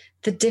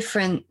the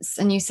difference.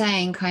 And you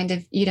saying kind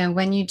of, you know,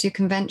 when you do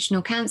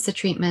conventional cancer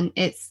treatment,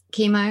 it's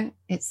chemo,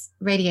 it's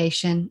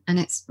radiation, and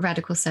it's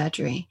radical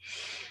surgery.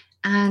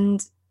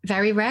 And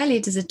very rarely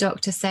does a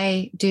doctor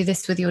say, do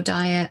this with your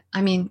diet.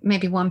 I mean,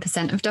 maybe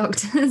 1% of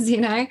doctors, you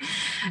know,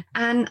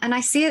 and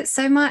I see it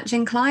so much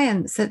in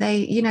clients that they,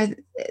 you know,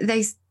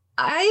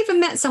 I even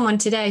met someone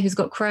today who's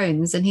got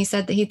Crohn's, and he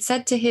said that he'd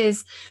said to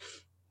his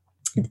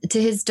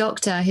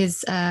doctor,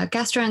 his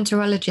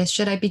gastroenterologist,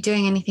 should I be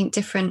doing anything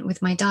different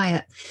with my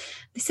diet?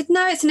 They said,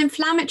 no, it's an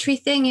inflammatory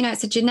thing. You know,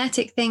 it's a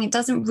genetic thing. It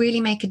doesn't really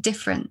make a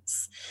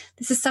difference.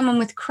 This is someone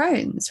with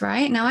Crohn's,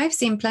 right? Now, I've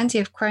seen plenty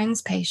of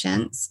Crohn's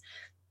patients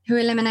who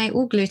eliminate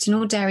all gluten,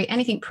 all dairy,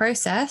 anything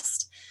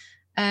processed,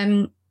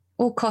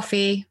 all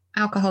coffee,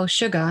 alcohol,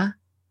 sugar.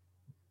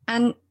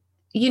 And,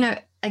 you know,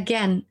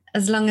 again,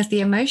 as long as the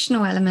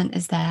emotional element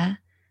is there,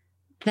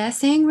 they're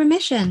seeing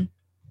remission.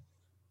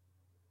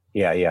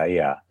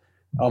 Yeah.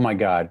 Oh my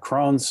God.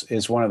 Crohn's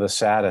is one of the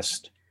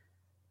saddest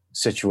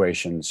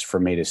situations for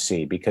me to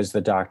see, because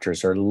the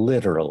doctors are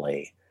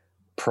literally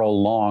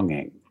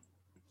prolonging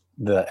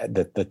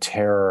the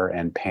terror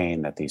and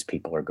pain that these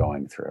people are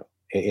going through.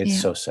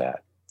 It's so sad.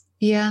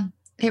 Yeah,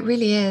 it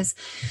really is.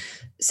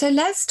 So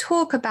let's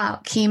talk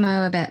about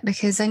chemo a bit,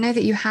 because I know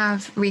that you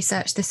have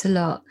researched this a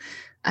lot.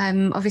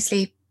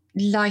 Obviously,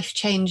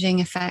 life-changing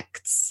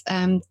effects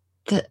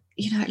that,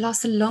 you know, it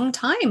lasts a long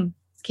time,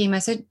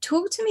 chemo. So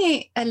talk to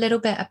me a little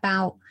bit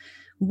about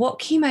what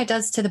chemo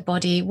does to the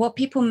body, what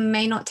people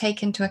may not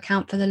take into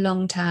account for the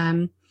long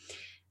term,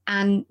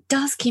 and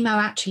does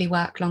chemo actually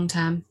work long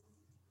term?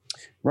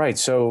 Right.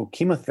 So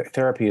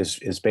chemotherapy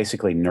is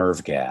basically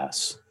nerve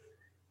gas,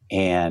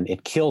 and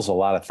it kills a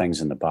lot of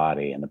things in the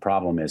body. And the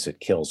problem is it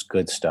kills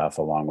good stuff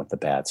along with the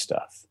bad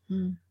stuff.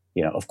 You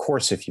know, of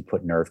course, if you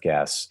put nerve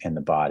gas in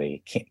the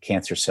body,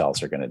 cancer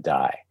cells are going to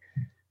die.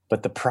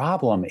 But the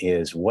problem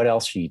is, what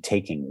else are you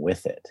taking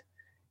with it?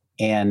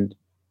 And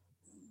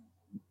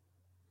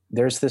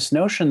there's this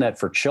notion that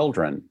for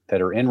children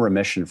that are in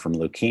remission from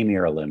leukemia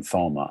or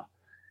lymphoma,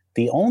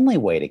 the only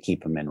way to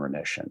keep them in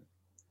remission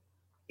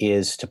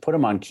is to put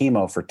them on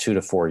chemo for 2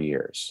 to 4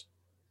 years.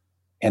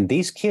 And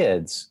these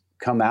kids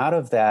come out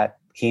of that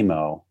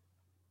chemo,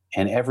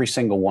 and every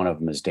single one of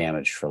them is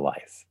damaged for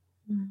life.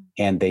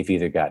 And they've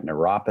either got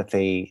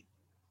neuropathy,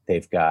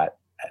 they've got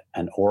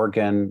an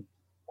organ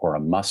or a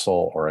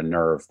muscle or a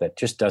nerve that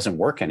just doesn't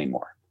work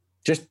anymore,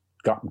 just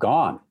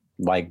gone,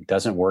 like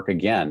doesn't work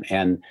again.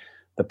 And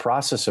the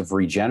process of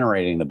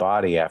regenerating the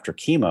body after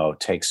chemo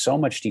takes so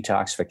much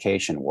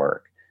detoxification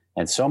work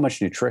and so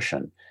much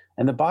nutrition.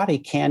 And the body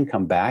can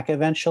come back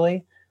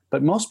eventually,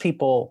 but most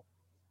people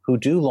who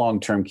do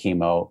long-term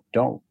chemo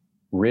don't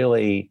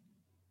really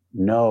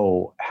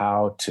know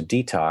how to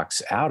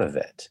detox out of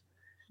it.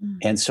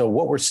 And so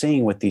what we're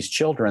seeing with these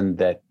children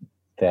that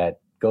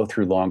go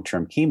through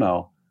long-term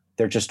chemo,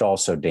 they're just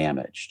also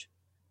damaged.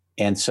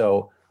 And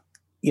so,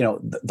 you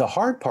know, the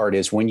hard part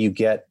is when you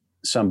get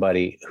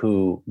somebody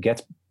who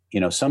gets,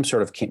 you know, some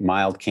sort of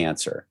mild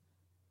cancer,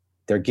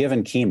 they're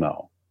given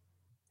chemo,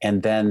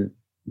 and then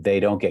they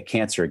don't get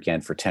cancer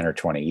again for 10 or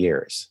 20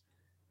 years.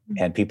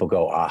 And people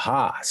go,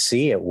 aha,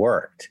 see, it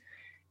worked.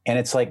 And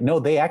it's like,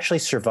 no, they actually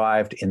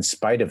survived in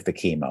spite of the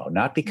chemo,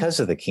 not because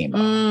of the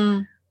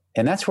chemo.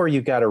 And that's where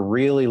you got to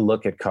really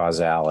look at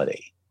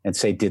causality and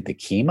say, did the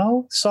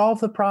chemo solve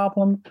the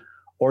problem?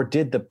 Or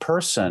did the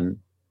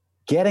person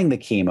getting the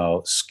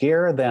chemo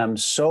scare them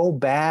so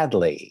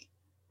badly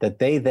that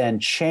they then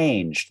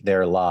changed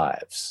their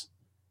lives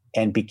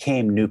and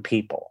became new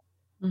people?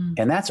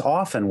 And that's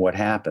often what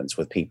happens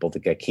with people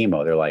that get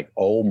chemo. They're like,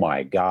 oh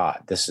my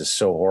God, this is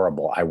so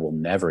horrible. I will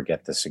never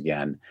get this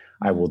again.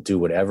 I will do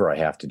whatever I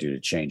have to do to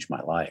change my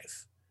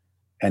life.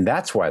 And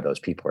that's why those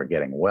people are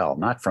getting well,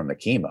 not from the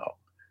chemo.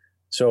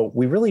 So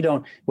we really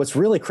don't. What's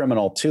really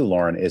criminal too,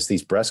 Lauren, is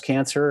these breast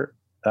cancer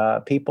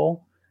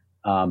people.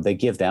 They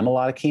give them a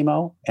lot of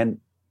chemo, and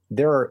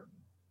there are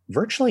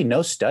virtually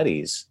no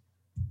studies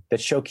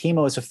that show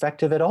chemo is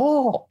effective at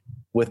all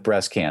with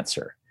breast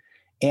cancer.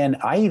 And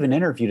I even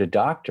interviewed a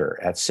doctor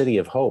at City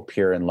of Hope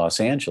here in Los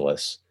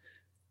Angeles,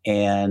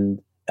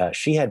 and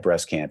she had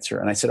breast cancer.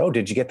 And I said, oh,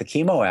 did you get the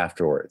chemo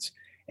afterwards?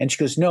 And she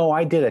goes, no,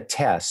 I did a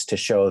test to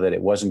show that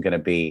it wasn't going to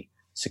be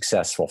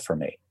successful for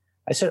me.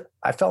 I said,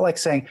 I felt like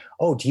saying,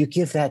 oh, do you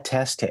give that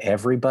test to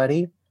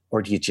everybody,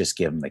 or do you just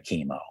give them the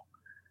chemo?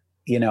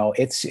 You know,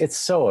 it's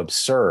so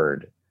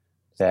absurd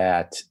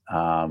that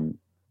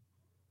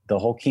the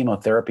whole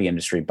chemotherapy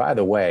industry, by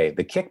the way,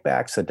 the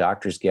kickbacks the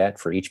doctors get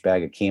for each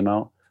bag of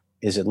chemo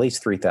is at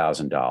least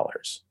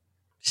 $3,000.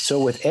 So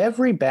with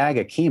every bag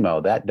of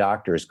chemo, that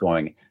doctor is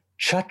going,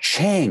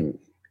 cha-ching,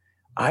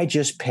 I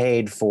just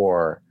paid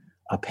for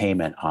a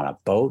payment on a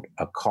boat,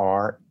 a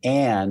car,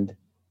 and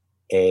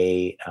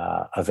a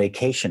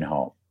vacation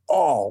home,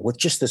 all with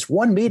just this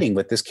one meeting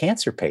with this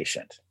cancer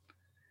patient,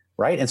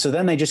 right? And so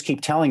then they just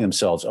keep telling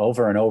themselves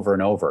over and over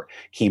and over,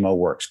 chemo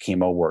works,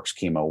 chemo works,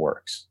 chemo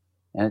works,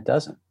 and it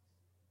doesn't.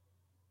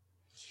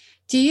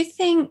 Do you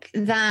think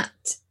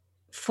that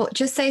for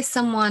just say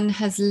someone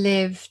has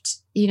lived,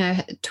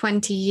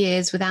 20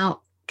 years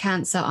without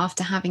cancer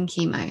after having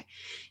chemo,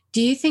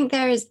 do you think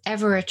there is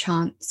ever a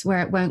chance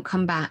where it won't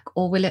come back,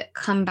 or will it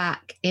come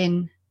back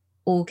in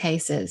all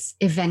cases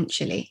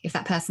eventually if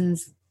that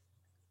person's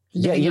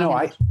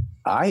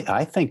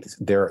I think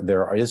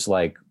there is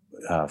like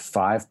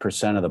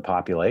 5% of the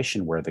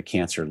population where the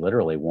cancer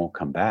literally won't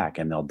come back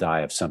and they'll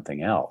die of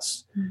something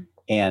else.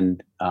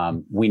 And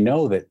we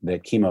know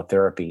that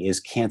chemotherapy is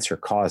cancer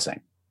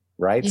causing,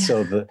 right? Yeah.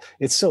 So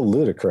it's so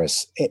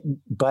ludicrous.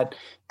 But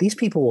these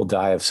people will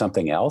die of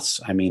something else.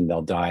 I mean,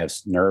 they'll die of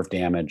nerve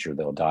damage, or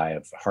they'll die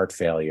of heart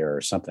failure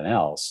or something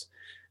else.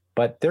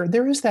 But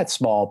there is that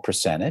small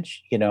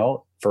percentage,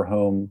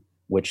 for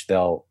which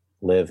they'll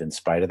live in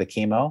spite of the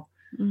chemo.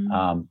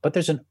 But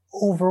there's an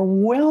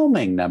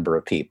overwhelming number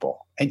of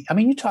people. And I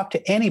mean, you talk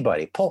to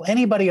anybody, pull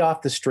anybody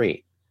off the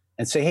street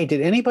and say, hey,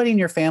 did anybody in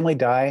your family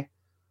die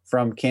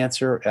from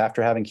cancer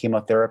after having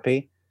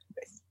chemotherapy?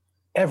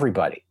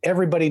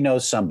 Everybody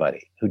knows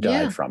somebody who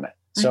died from it.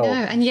 So, I know.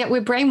 And yet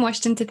we're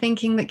brainwashed into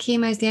thinking that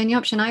chemo is the only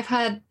option. I've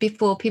heard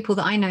before people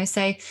that I know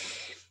say,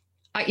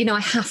 I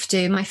have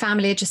to. My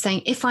family are just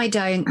saying, if I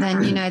don't,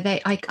 then,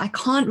 I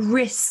can't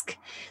risk.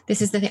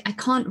 This is the thing. I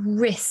can't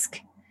risk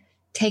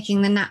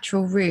taking the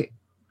natural route.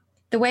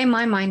 The way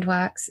my mind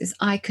works is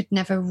I could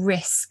never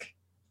risk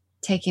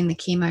taking the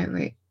chemo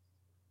route.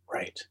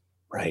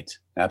 Right.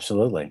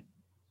 Absolutely.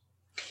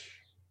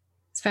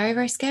 It's very,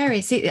 very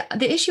scary. See,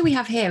 the issue we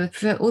have here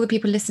for all the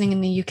people listening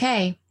in the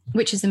UK,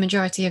 which is the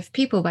majority of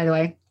people, by the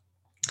way,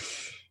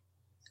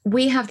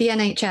 we have the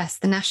NHS,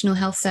 the National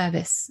Health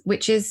Service,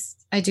 which is,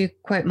 I do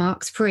quote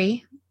marks,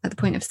 free at the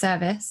point of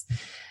service.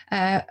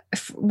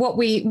 What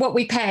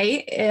we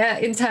pay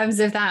in terms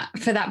of that,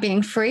 for that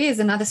being free, is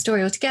another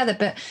story altogether.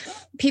 But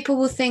people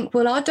will think,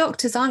 well, our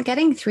doctors aren't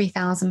getting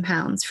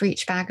 £3,000 for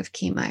each bag of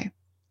chemo.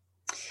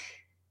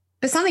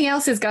 But something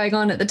else is going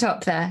on at the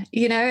top there,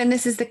 and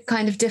this is the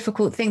kind of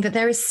difficult thing, that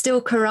there is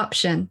still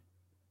corruption.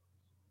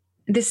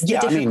 This is the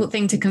difficult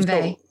thing to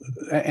convey.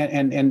 So,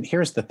 and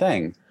here's the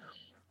thing.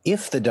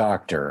 If the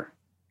doctor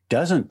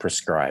doesn't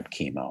prescribe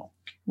chemo,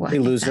 they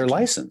lose their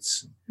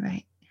license.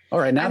 Right. All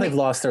right. Now they've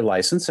lost their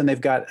license and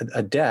they've got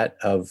a debt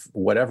of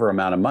whatever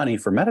amount of money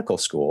for medical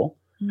school.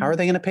 How are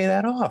they going to pay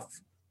that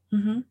off?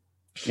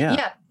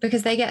 Yeah,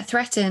 because they get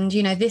threatened.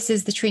 This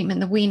is the treatment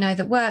that we know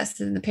that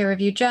works in the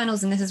peer-reviewed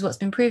journals, and this is what's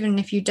been proven. And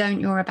if you don't,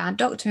 you're a bad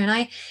doctor. And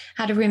I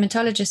had a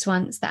rheumatologist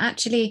once that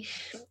actually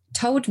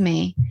told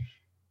me,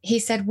 he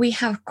said, we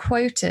have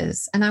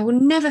quotas, and I will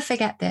never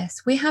forget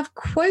this. We have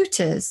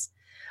quotas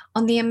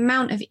on the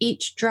amount of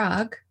each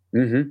drug,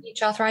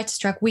 each arthritis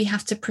drug we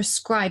have to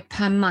prescribe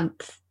per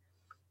month.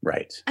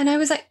 Right. And I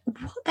was like,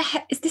 what the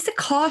heck? Is this a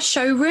car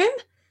showroom?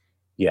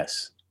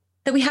 Yes.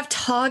 That we have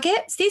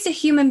targets? These are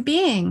human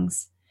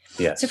beings.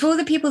 Yes. So for all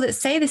the people that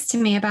say this to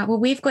me about,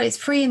 well, it's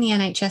free in the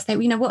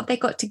NHS, what have they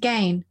got to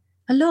gain?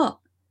 A lot.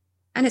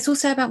 And it's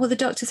also about what the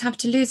doctors have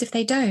to lose if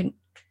they don't.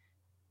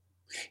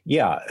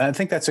 Yeah, I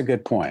think that's a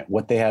good point.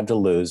 What they have to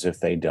lose if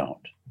they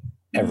don't.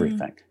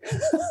 Everything.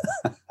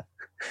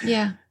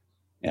 Yeah.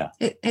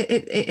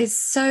 It is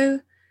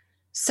so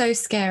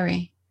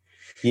scary.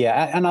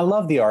 Yeah. And I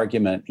love the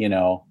argument,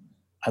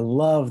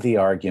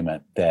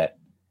 that,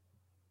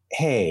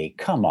 hey,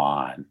 come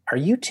on. Are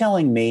you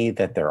telling me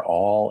that they're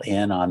all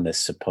in on this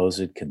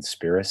supposed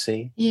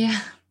conspiracy? Yeah.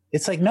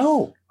 It's like,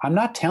 no, I'm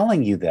not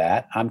telling you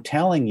that. I'm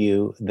telling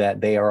you that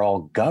they are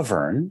all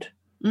governed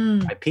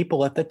by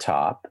people at the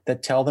top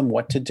that tell them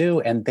what to do,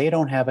 and they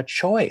don't have a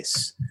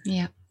choice.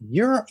 Yeah.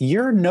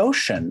 Your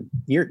notion,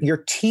 your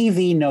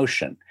TV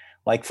notion,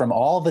 like from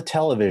all the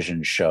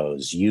television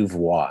shows you've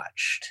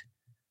watched,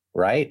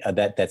 right?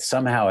 That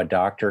somehow a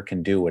doctor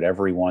can do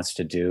whatever he wants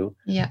to do.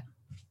 Yeah.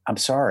 I'm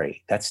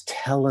sorry, that's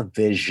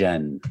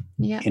television.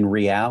 Yeah. In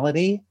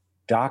reality,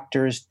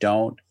 doctors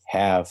don't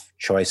have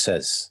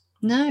choices.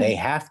 No. They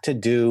have to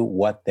do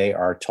what they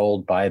are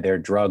told by their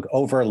drug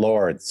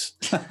overlords.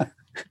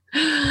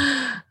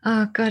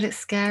 Oh, God, it's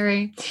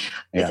scary.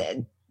 Yeah.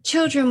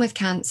 Children with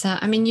cancer,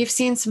 I mean, you've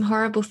seen some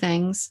horrible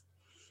things,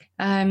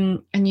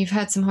 and you've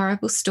heard some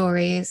horrible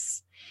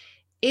stories.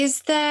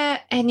 Is there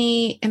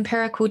any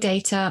empirical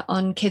data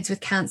on kids with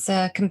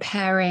cancer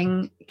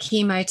comparing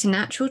chemo to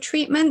natural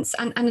treatments?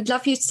 And I'd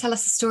love for you to tell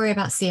us a story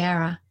about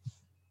Sierra.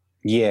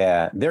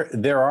 Yeah,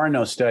 there are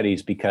no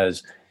studies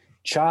because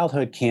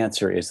childhood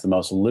cancer is the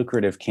most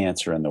lucrative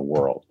cancer in the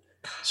world.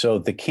 So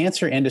the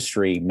cancer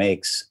industry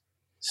makes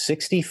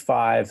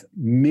 $65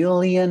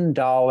 million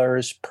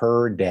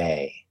per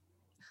day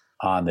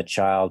on the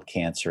child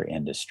cancer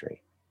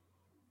industry.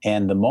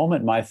 And the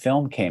moment my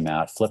film came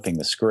out, Flipping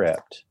the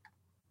Script,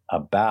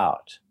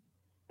 about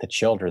the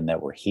children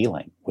that were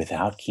healing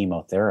without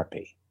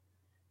chemotherapy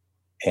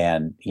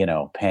and,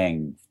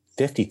 paying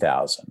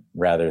 $50,000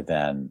 rather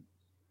than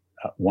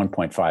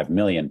 1.5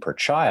 million per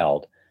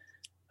child.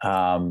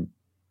 One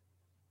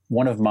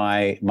of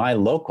my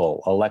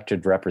local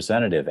elected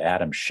representative,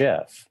 Adam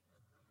Schiff,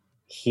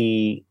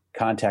 he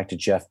contacted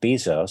Jeff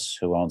Bezos,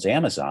 who owns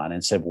Amazon,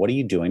 and said, what are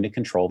you doing to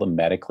control the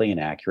medically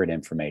inaccurate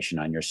information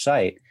on your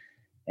site?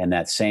 And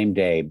that same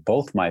day,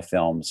 both my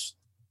films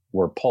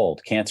were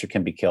pulled. Cancer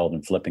Can Be Killed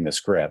and Flipping the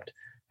Script.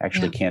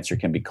 Actually, yeah. Cancer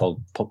Can Be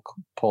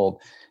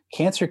pulled.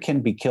 Cancer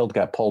Can Be Killed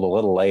got pulled a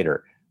little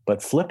later,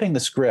 but Flipping the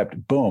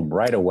Script, boom,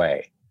 right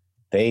away.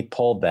 They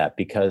pulled that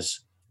because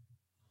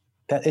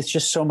that it's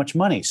just so much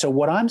money. So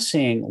what I'm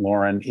seeing,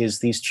 Lauren, is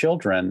these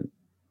children,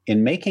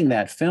 in making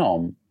that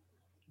film,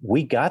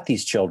 we got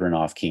these children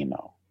off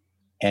chemo,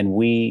 and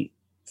we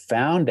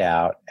found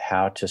out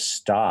how to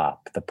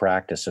stop the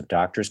practice of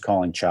doctors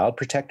calling Child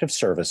Protective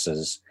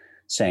Services,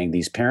 saying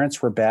these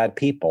parents were bad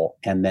people,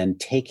 and then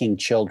taking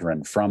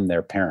children from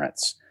their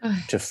parents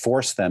to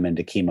force them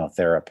into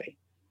chemotherapy.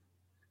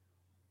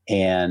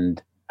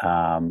 And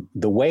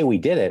the way we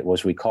did it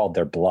was we called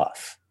their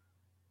bluff.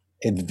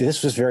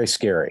 This was very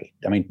scary.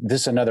 I mean,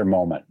 this is another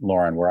moment,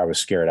 Lauren, where I was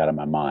scared out of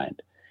my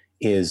mind,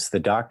 is the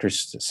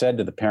doctors said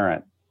to the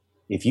parent,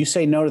 if you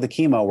say no to the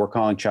chemo, we're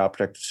calling Child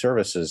Protective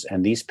Services.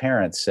 And these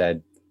parents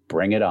said,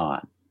 bring it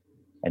on.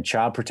 And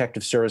Child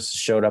Protective Services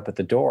showed up at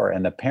the door,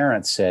 and the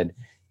parents said,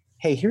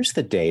 hey, here's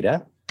the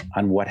data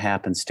on what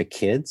happens to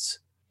kids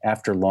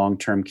after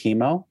long-term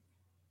chemo.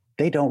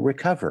 They don't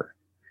recover.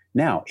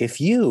 Now, if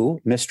you,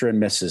 Mr.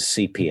 and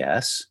Mrs.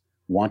 CPS,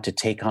 want to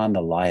take on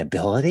the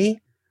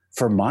liability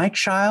for my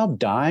child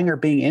dying or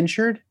being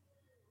injured,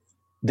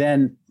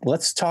 then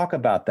let's talk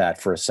about that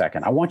for a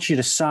second. I want you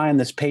to sign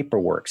this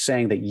paperwork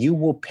saying that you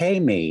will pay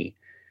me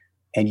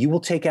and you will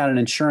take out an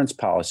insurance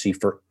policy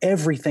for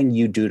everything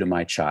you do to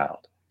my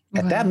child.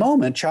 At that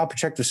moment, Child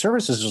Protective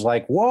Services was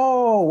like,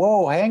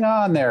 whoa, hang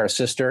on there,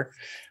 sister.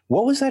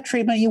 What was that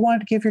treatment you wanted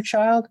to give your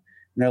child?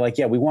 And they're like,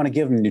 yeah, we want to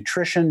give them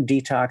nutrition,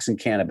 detox, and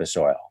cannabis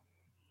oil.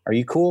 Are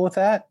you cool with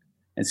that?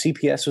 And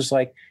CPS was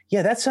like,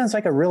 yeah, that sounds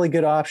like a really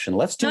good option.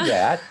 Let's do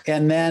that.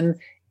 And then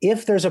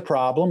if there's a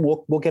problem,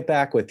 we'll get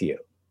back with you.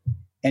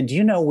 And do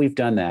you know we've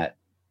done that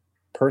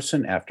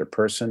person after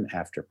person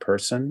after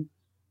person?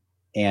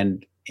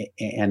 And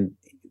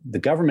the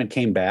government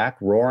came back,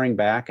 roaring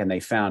back, and they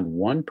found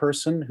one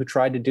person who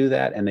tried to do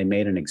that, and they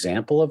made an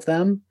example of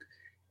them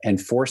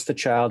and forced the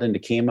child into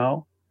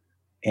chemo.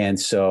 And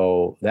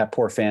so that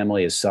poor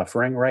family is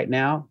suffering right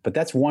now, but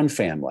that's one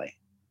family,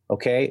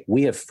 okay?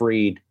 We have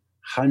freed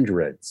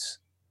hundreds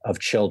of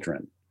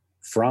children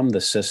from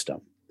the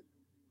system.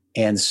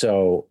 And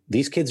so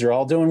these kids are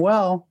all doing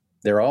well.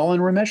 They're all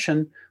in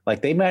remission.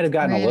 Like they might have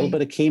gotten a little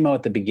bit of chemo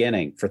at the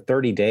beginning for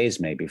 30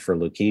 days, maybe for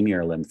leukemia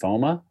or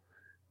lymphoma.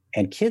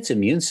 And kids'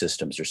 immune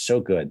systems are so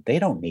good. They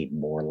don't need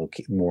more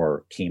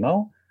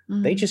chemo.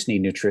 Mm-hmm. They just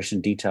need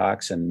nutrition,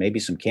 detox, and maybe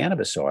some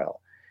cannabis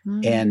oil.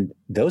 Mm-hmm. And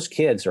those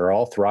kids are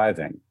all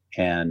thriving.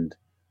 And,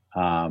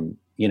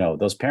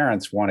 those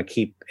parents want to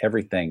keep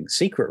everything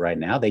secret right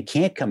now. They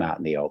can't come out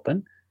in the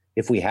open.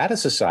 If we had a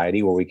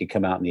society where we could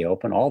come out in the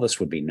open, all this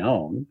would be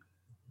known,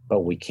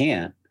 but we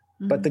can't.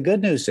 Mm-hmm. But the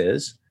good news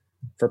is,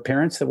 for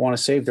parents that want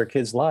to save their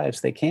kids'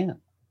 lives, they can.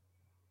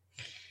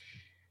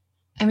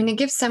 I mean, it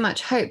gives so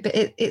much hope, but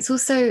it's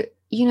also,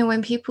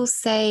 when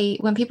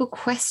people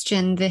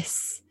question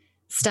this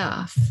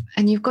stuff,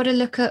 and you've got to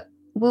look at,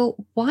 well,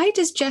 why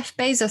does Jeff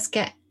Bezos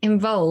get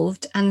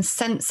involved and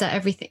censor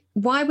everything?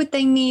 Why would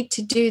they need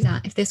to do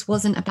that if this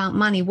wasn't about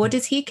money? What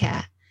does he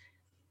care?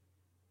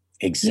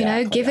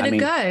 Exactly. Give it a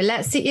go.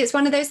 Let's see. It's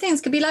one of those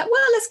things. Could be like,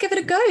 well, let's give it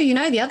a go.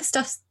 The other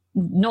stuff's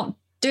not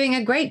doing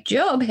a great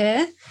job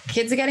here.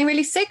 Kids are getting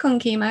really sick on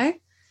chemo.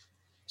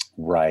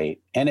 Right.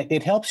 And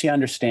it helps you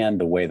understand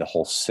the way the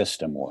whole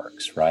system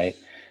works, right?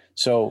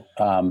 So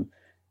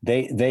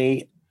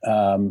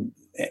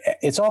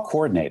it's all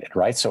coordinated,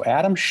 right? So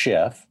Adam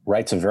Schiff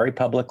writes a very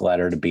public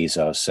letter to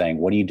Bezos saying,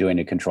 what are you doing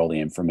to control the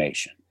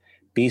information?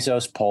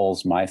 Bezos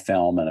pulls my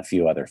film and a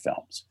few other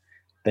films.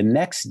 The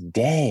next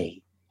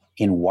day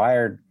in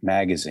Wired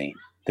magazine,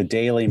 the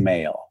Daily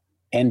Mail,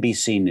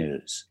 NBC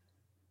News,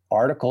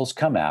 articles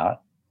come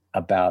out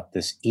about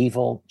this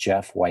evil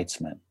Jeff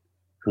Weitzman,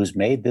 who's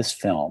made this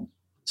film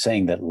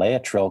saying that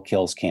Laetrile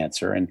kills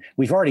cancer. And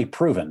we've already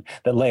proven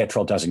that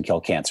Laetrile doesn't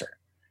kill cancer.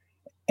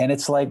 And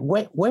it's like,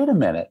 wait a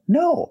minute.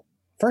 No,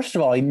 first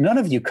of all, none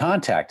of you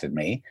contacted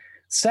me.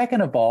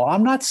 Second of all,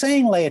 I'm not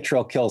saying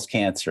Laetrile kills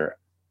cancer.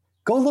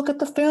 Go look at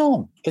the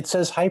film. It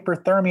says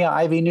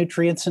hyperthermia, IV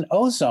nutrients, and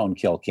ozone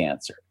kill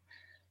cancer.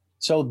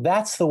 So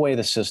that's the way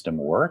the system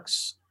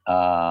works.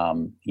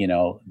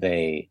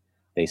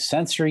 They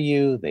censor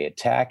you, they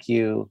attack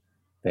you,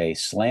 they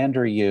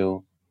slander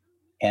you,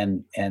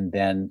 and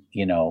then,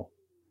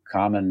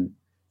 common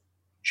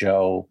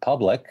Joe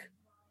public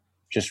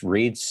just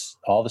reads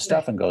all the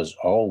stuff and goes,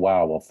 oh,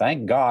 wow, well,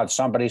 thank God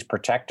somebody's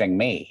protecting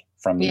me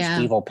from these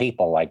evil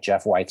people like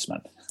Jeff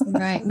Weitzman.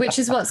 Right, which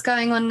is what's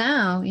going on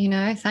now,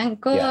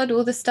 thank God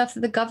all the stuff that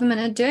the government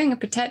are doing are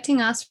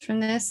protecting us from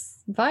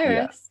this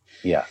virus.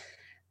 Yeah.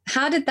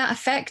 How did that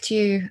affect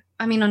you?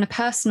 I mean, on a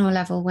personal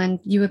level, when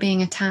you were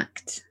being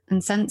attacked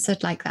and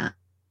censored like that?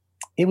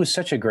 It was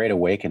such a great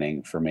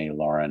awakening for me,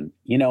 Lauren.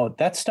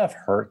 That stuff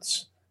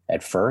hurts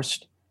at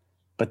first,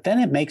 but then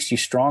it makes you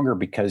stronger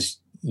because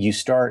you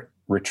start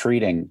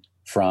retreating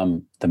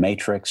from the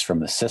matrix, from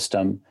the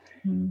system,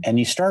 and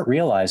you start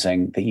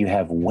realizing that you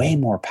have way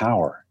more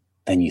power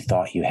than you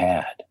thought you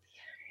had.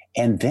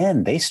 And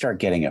then they start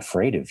getting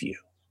afraid of you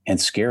and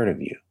scared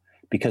of you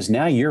because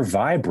now you're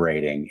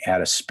vibrating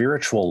at a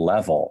spiritual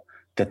level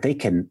that they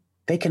can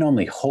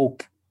only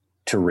hope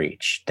to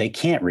reach. They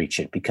can't reach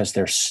it because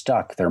they're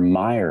stuck. They're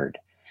mired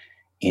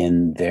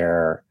in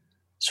their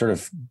sort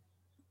of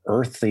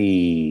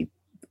earthy,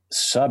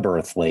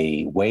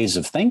 sub-earthly ways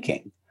of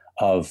thinking,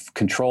 of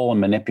control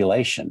and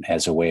manipulation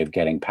as a way of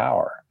getting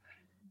power.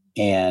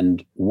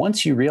 And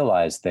once you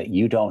realize that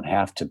you don't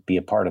have to be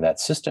a part of that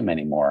system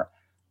anymore,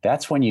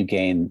 that's when you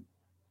gain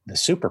the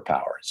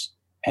superpowers.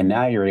 And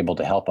now you're able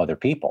to help other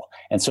people.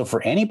 And so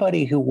for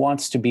anybody who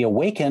wants to be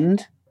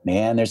awakened,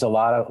 man, there's a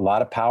lot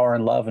of power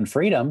and love and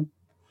freedom.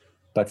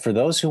 But for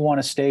those who want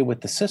to stay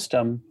with the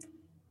system,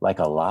 like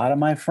a lot of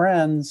my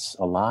friends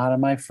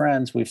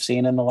we've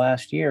seen in the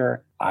last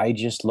year, I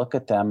just look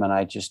at them and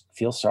I just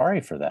feel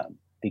sorry for them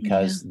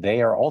because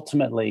they are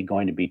ultimately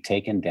going to be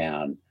taken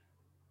down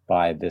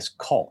by this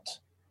cult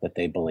that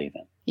they believe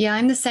in. Yeah,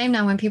 I'm the same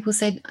now. When people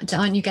say,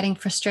 aren't you getting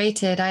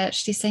frustrated? I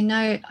actually say,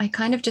 no, I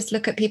kind of just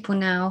look at people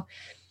now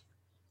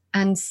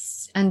and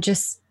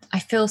just, I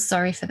feel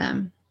sorry for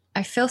them.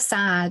 I feel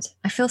sad.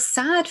 I feel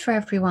sad for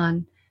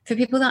everyone, for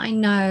people that I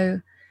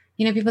know,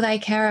 people that I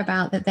care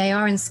about, that they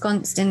are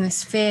ensconced in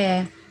this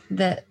fear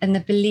and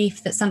the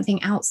belief that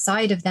something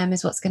outside of them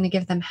is what's going to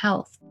give them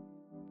health.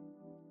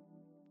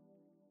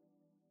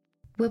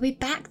 We'll be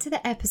back to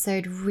the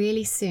episode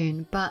really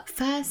soon, but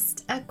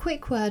first, a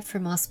quick word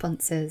from our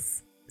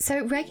sponsors.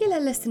 So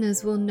regular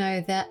listeners will know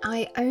that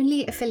I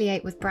only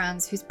affiliate with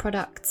brands whose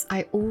products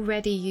I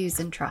already use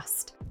and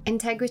trust.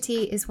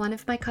 Integrity is one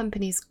of my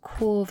company's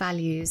core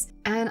values,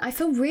 and I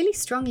feel really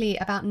strongly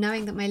about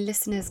knowing that my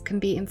listeners can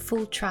be in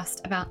full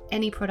trust about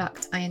any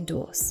product I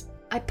endorse.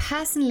 I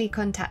personally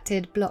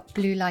contacted Block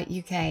Blue Light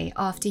UK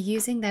after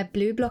using their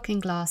blue blocking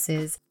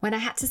glasses when I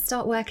had to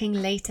start working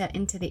later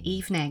into the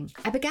evening.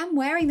 I began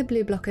wearing the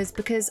blue blockers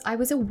because I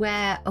was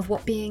aware of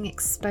what being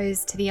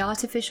exposed to the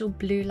artificial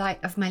blue light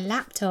of my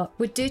laptop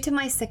would do to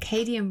my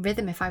circadian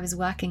rhythm if I was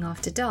working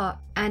after dark,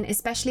 and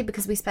especially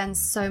because we spend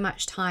so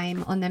much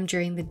time on them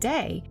during the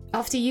day.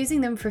 After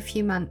using them for a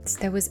few months,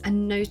 there was a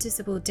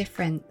noticeable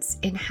difference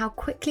in how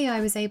quickly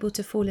I was able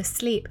to fall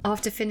asleep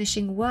after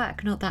finishing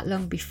work not that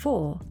long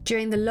before.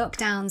 During the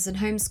lockdowns and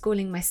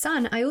homeschooling my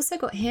son, I also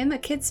got him a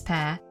kids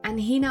pair, and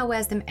he now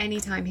wears them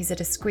anytime he's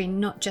at a screen,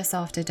 not just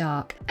after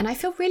dark. And I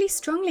feel really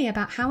strongly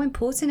about how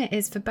important it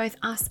is for both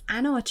us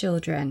and our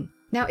children.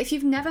 Now, if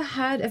you've never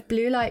heard of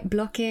blue light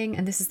blocking,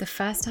 and this is the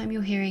first time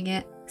you're hearing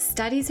it,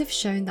 studies have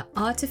shown that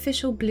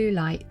artificial blue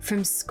light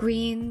from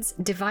screens,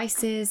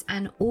 devices,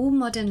 and all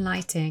modern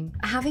lighting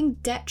are having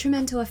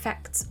detrimental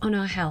effects on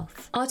our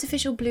health.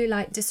 Artificial blue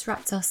light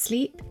disrupts our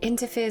sleep,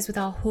 interferes with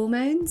our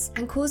hormones,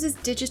 and causes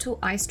digital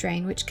eye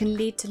strain, which can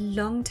lead to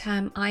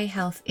long-term eye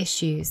health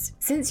issues.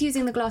 Since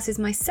using the glasses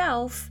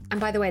myself, and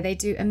by the way, they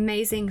do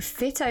amazing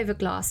fit-over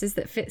glasses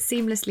that fit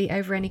seamlessly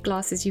over any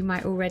glasses you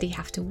might already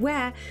have to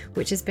wear,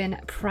 which has been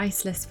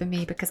priceless for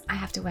me because I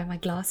have to wear my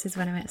glasses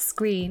when I'm at a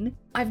screen.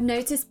 I've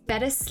noticed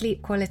better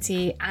sleep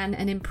quality and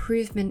an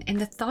improvement in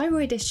the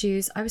thyroid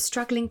issues I was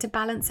struggling to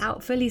balance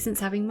out fully since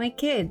having my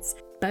kids.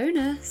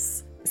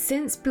 Bonus!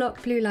 Since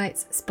Block Blue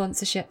Light's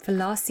sponsorship for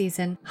last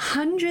season,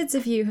 hundreds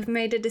of you have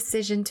made a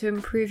decision to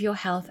improve your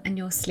health and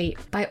your sleep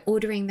by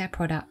ordering their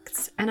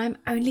products, and I'm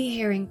only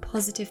hearing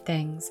positive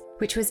things.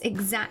 which was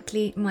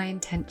exactly my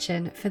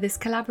intention for this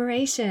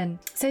collaboration.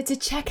 So to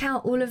check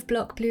out all of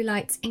Block Blue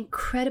Light's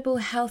incredible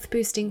health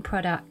boosting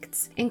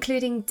products,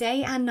 including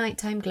day and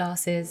nighttime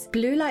glasses,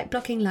 blue light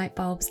blocking light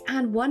bulbs,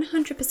 and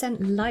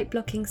 100% light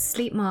blocking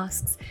sleep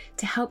masks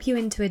to help you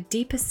into a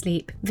deeper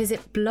sleep,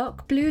 visit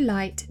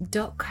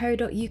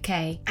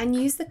blockbluelight.co.uk and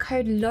use the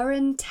code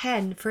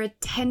Lauren10 for a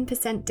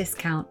 10%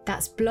 discount.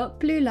 That's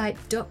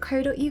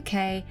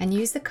blockbluelight.co.uk and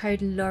use the code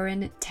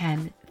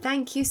Lauren10.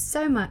 Thank you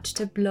so much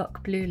to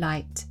Block Blue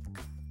Light.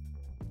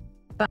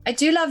 But I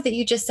do love that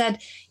you just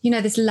said,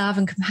 this love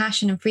and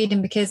compassion and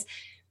freedom, because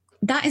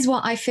that is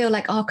what I feel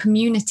like our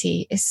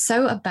community is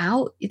so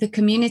about. The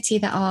community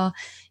that are,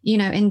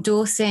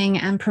 endorsing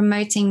and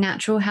promoting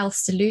natural health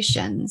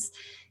solutions.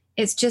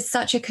 It's just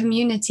such a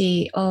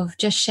community of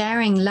just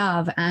sharing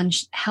love and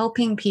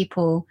helping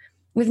people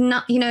with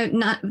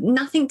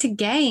nothing to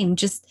gain,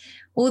 just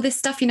all this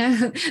stuff,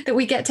 that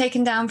we get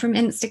taken down from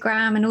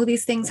Instagram, and all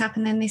these things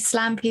happen in these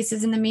slam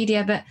pieces in the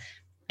media, but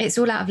it's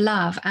all out of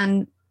love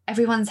and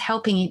everyone's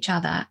helping each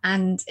other.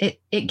 And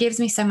it gives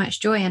me so much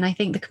joy. And I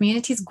think the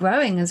community is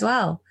growing as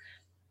well.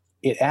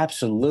 It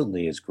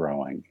absolutely is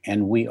growing,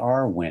 and we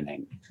are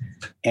winning.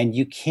 And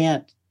you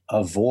can't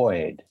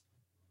avoid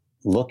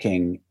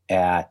looking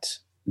at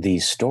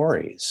these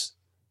stories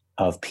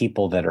of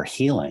people that are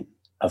healing,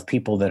 of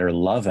people that are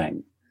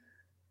loving,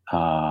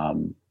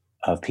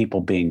 of people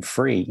being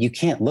free. You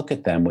can't look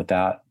at them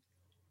without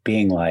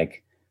being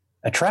like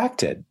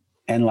attracted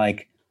and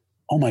like,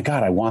 oh my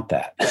God, I want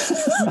that.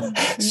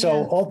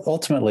 So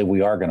ultimately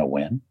we are going to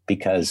win,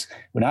 because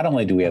not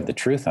only do we have the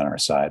truth on our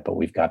side, but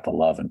we've got the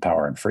love and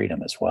power and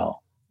freedom as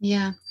well.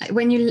 Yeah.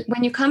 When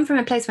you come from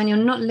a place when you're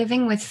not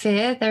living with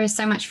fear, there is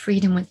so much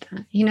freedom with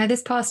that.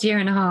 This past year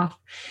and a half,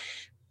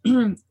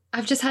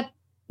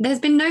 there's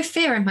been no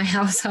fear in my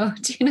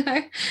household,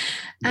 and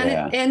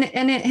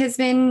it has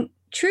been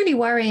truly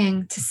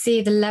worrying to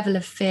see the level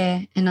of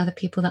fear in other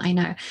people that I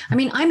know. I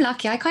mean, I'm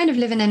lucky. I kind of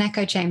live in an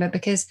echo chamber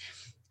because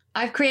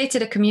I've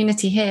created a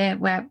community here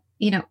where,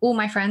 all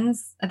my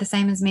friends are the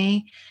same as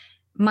me.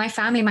 My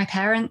family, my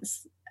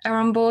parents are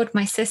on board,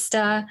 my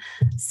sister.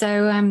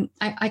 So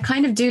I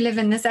kind of do live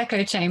in this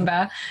echo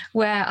chamber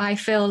where I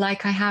feel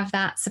like I have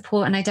that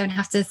support and I don't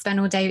have to spend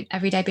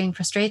every day being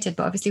frustrated.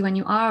 But obviously when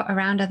you are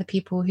around other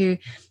people who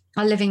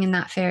are living in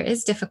that fear, it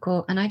is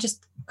difficult. And I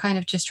just kind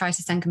of just try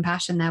to send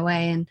compassion their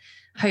way and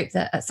hope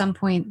that at some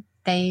point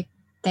they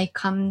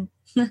come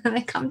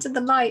they come to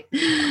the light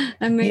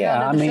and move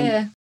out of the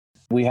fear.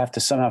 We have to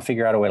somehow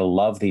figure out a way to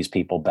love these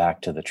people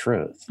back to the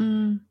truth,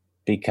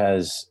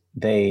 because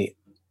they,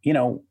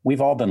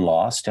 we've all been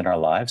lost in our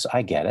lives.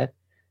 I get it.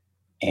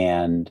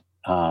 And,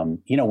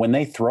 when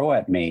they throw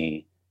at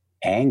me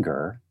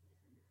anger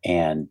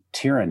and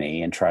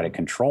tyranny and try to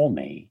control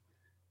me,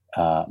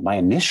 my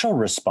initial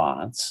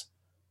response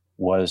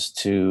was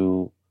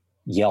to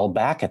yell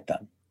back at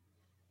them.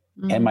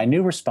 And my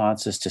new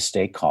response is to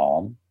stay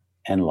calm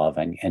and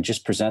loving and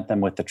just present them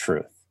with the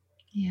truth.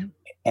 Yeah.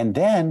 And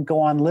then go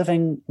on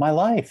living my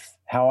life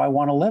how I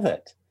want to live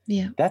it.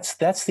 Yeah.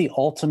 That's the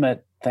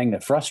ultimate thing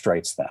that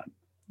frustrates them.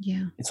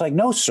 Yeah. It's like,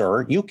 no,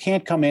 sir, you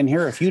can't come in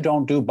here if you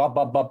don't do blah,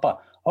 blah, blah, blah.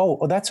 Oh,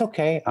 well, that's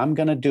okay. I'm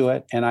going to do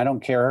it. And I don't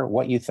care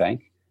what you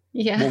think.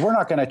 Yeah. Well, we're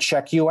not going to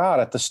check you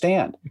out at the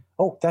stand.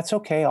 Oh, that's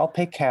okay. I'll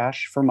pay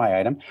cash for my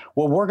item.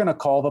 Well, we're going to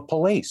call the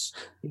police.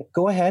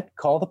 Go ahead,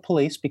 call the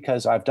police,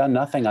 because I've done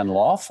nothing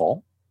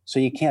unlawful. So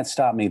you can't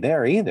stop me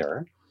there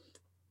either.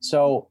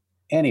 So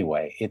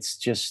anyway, it's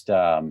just...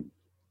 I've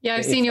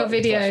seen your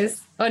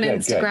videos on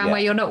Instagram where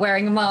you're not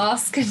wearing a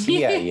mask and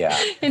you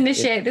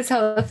initiate this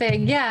whole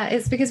thing. Yeah,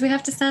 it's because we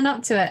have to stand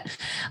up to it.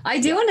 I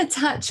do want to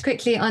touch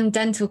quickly on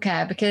dental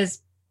care, because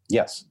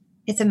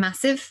it's a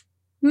massive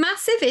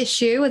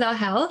issue with our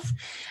health,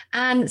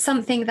 and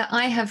something that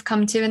I have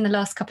come to in the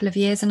last couple of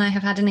years. And I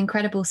have had an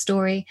incredible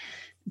story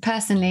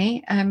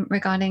personally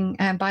regarding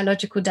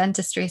biological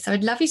dentistry. So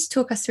I'd love you to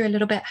talk us through a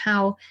little bit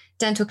how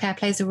dental care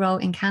plays a role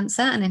in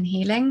cancer and in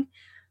healing.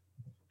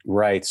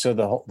 Right. So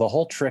the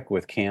whole trick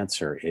with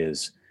cancer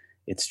is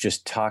it's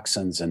just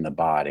toxins in the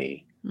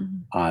body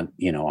on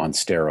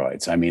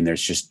steroids. I mean,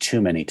 there's just too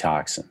many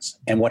toxins.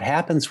 And what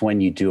happens when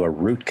you do a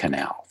root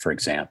canal, for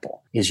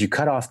example, is you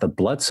cut off the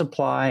blood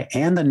supply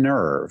and the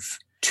nerve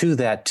to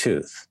that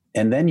tooth.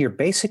 And then you're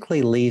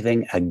basically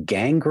leaving a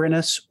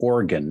gangrenous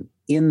organ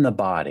in the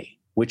body,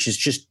 which is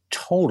just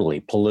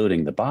totally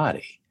polluting the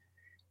body.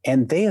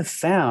 And they have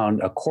found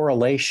a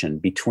correlation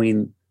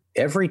between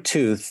every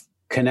tooth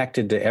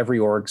connected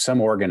to some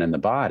organ in the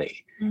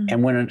body.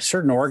 And when a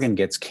certain organ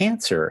gets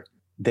cancer,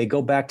 they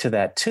go back to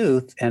that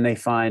tooth and they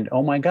find,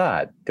 oh my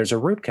God, there's a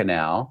root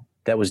canal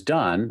that was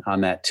done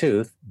on that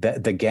tooth.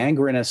 The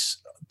gangrenous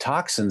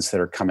toxins that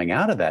are coming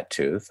out of that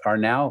tooth are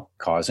now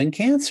causing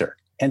cancer.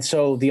 And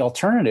so the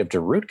alternative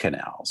to root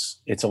canals,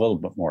 it's a little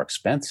bit more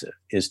expensive,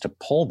 is to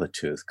pull the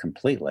tooth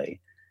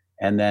completely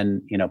and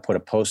then, put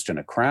a post and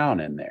a crown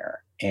in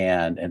there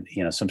and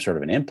some sort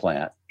of an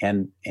implant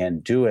and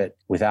do it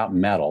without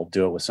metal,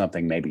 do it with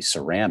something maybe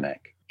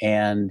ceramic.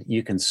 And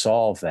you can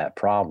solve that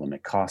problem.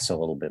 It costs a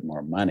little bit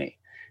more money.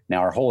 Now,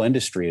 our whole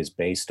industry is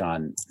based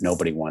on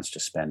nobody wants to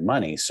spend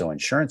money. So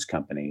insurance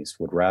companies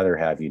would rather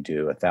have you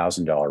do a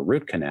 $1,000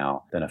 root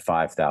canal than a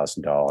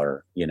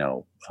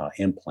 $5,000,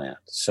 implant.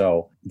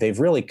 So they've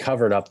really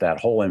covered up that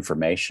whole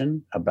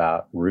information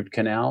about root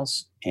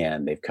canals,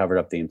 and they've covered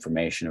up the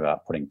information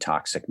about putting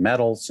toxic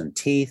metals in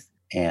teeth.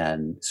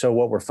 And so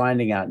what we're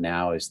finding out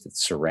now is that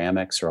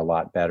ceramics are a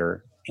lot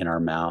better in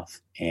our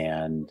mouth,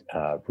 and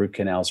root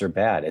canals are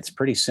bad. It's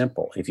pretty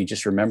simple. If you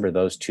just remember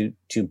those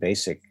two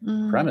basic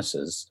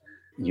premises,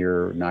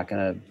 you're not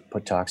going to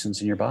put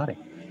toxins in your body.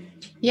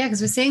 Yeah, because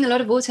we're seeing a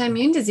lot of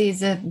autoimmune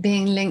disease are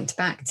being linked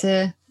back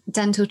to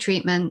dental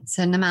treatments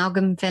and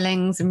amalgam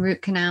fillings and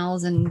root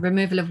canals and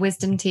removal of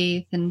wisdom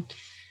teeth. And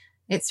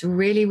it's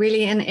really,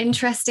 really an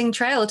interesting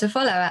trail to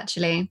follow,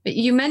 actually. But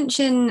you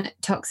mentioned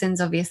toxins,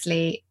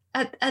 obviously.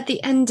 At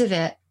the end of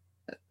it,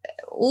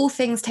 all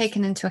things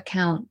taken into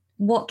account,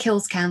 what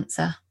kills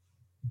cancer?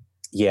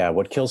 Yeah,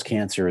 what kills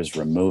cancer is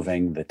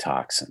removing the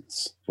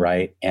toxins,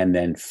 right? And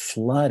then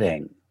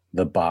flooding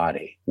the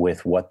body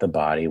with what the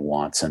body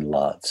wants and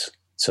loves.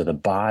 So the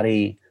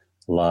body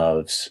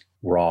loves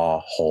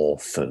raw, whole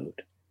food.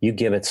 You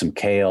give it some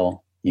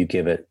kale, you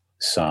give it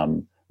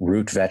some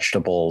root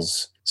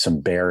vegetables, some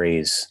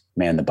berries,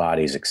 man, the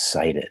body's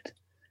excited.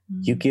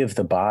 You give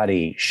the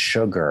body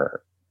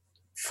sugar,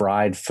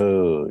 fried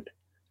food,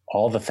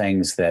 all the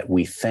things that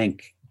we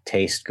think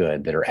taste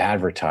good that are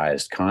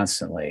advertised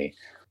constantly.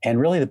 And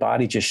really the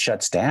body just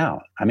shuts down.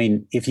 I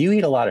mean, if you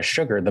eat a lot of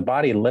sugar, the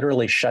body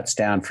literally shuts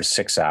down for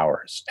 6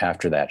 hours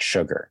after that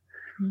sugar.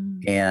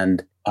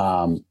 And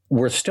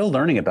we're still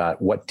learning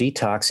about what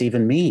detox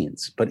even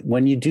means. But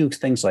when you do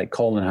things like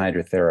colon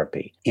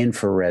hydrotherapy,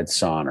 infrared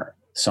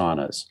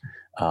saunas,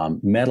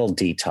 metal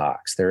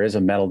detox, there is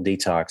a metal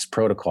detox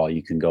protocol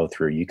you can go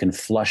through. You can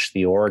flush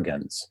the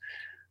organs.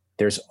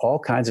 There's all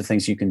kinds of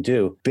things you can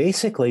do.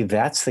 Basically,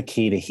 that's the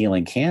key to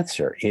healing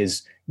cancer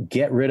is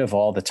get rid of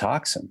all the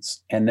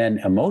toxins. And then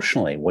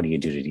emotionally, what do you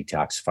do to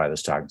detoxify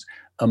those toxins?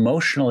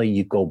 Emotionally,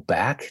 you go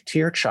back to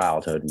your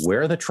childhood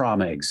where the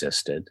trauma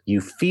existed.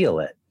 You feel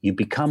it. You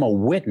become a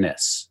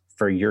witness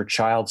for your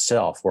child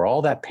self where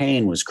all that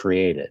pain was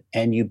created.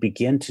 And you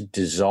begin to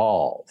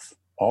dissolve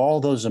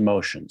all those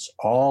emotions,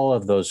 all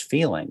of those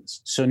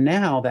feelings. So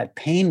now that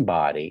pain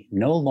body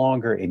no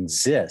longer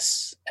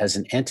exists as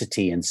an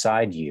entity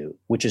inside you,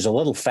 which is a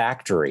little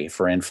factory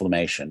for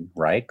inflammation,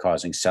 right?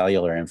 Causing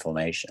cellular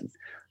inflammation.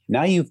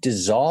 Now you've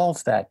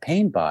dissolved that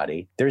pain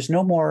body. There's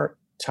no more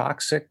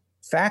toxic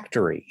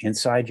factory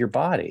inside your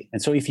body.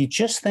 And so if you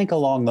just think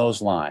along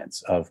those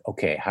lines of,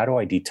 okay, how do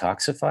I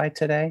detoxify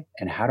today?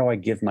 And how do I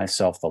give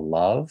myself the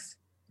love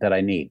that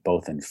I need,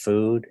 both in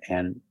food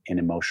and in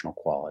emotional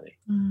quality?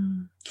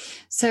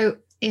 So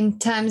in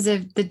terms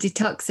of the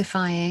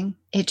detoxifying,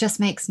 it just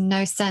makes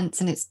no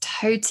sense. And it's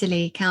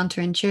totally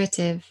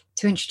counterintuitive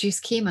to introduce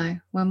chemo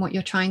when what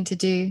you're trying to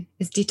do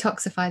is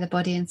detoxify the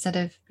body instead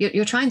of,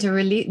 you're trying to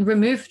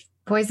remove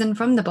poison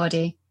from the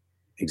body.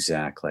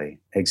 Exactly.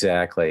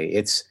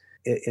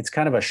 It's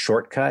kind of a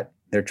shortcut.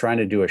 They're trying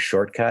to do a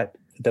shortcut.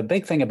 The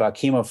big thing about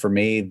chemo for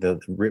me, the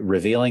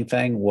revealing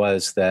thing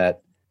was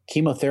that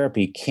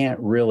chemotherapy can't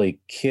really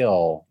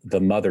kill the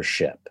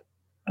mothership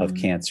of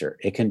cancer.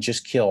 It can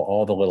just kill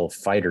all the little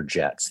fighter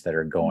jets that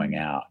are going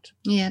out.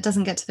 Yeah, it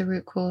doesn't get to the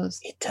root cause.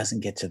 It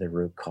doesn't get to the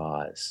root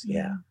cause.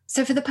 Yeah.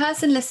 So for the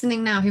person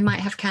listening now who might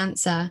have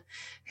cancer,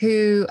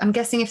 who I'm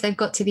guessing if they've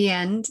got to the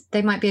end,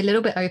 they might be a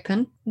little bit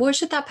open. What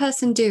should that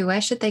person do?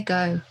 Where should they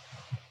go?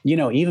 You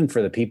know, even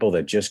for the people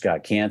that just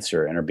got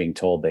cancer and are being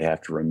told they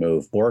have to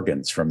remove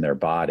organs from their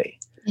body,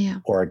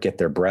 or get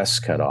their breasts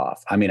cut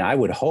off. I mean, I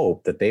would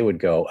hope that they would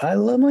go,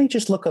 let me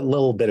just look at a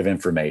little bit of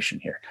information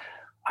here.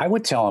 I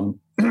would tell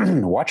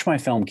them, watch my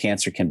film,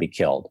 Cancer Can Be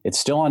Killed. It's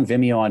still on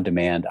Vimeo On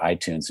Demand,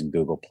 iTunes, and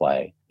Google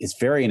Play. It's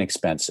very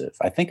inexpensive.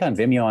 I think on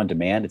Vimeo On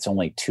Demand, it's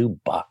only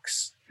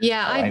 $2.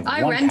 Yeah,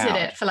 I rented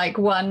it for like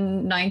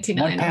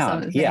 $1.99 or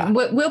something. Yeah.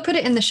 We'll put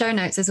it in the show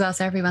notes as well,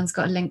 so everyone's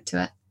got a link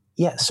to it.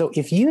 Yeah, so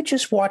if you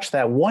just watch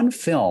that one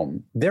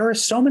film, there are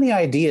so many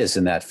ideas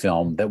in that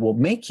film that will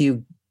make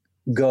you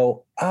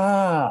go,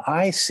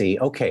 I see.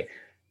 Okay,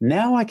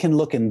 now I can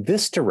look in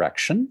this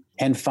direction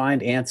and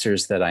find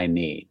answers that I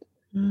need.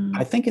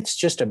 I think it's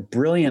just a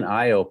brilliant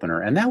eye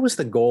opener. And that was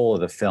the goal of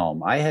the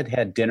film. I had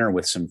had dinner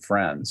with some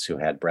friends who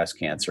had breast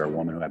cancer, a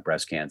woman who had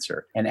breast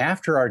cancer. And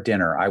after our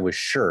dinner, I was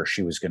sure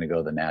she was going to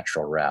go the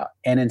natural route.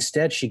 And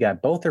instead, she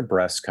got both her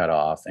breasts cut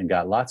off and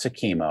got lots of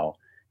chemo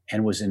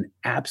and was in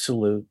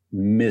absolute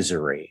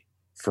misery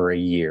for a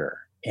year.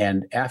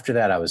 And after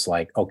that, I was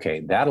like, okay,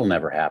 that'll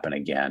never happen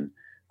again.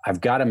 I've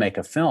got to make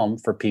a film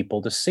for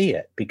people to see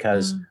it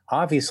because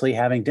obviously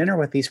having dinner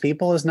with these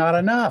people is not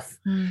enough.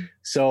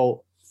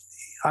 So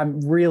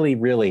I'm really,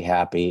 really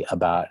happy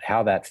about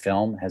how that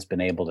film has been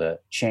able to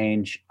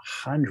change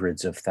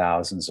hundreds of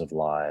thousands of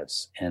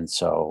lives. And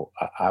so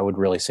I would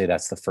really say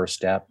that's the first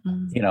step.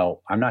 You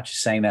know, I'm not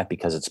just saying that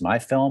because it's my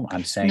film.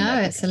 I'm saying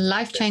that it's a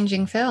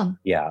life-changing film.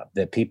 Yeah,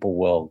 that people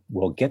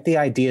will get the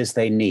ideas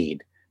they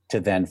need to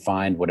then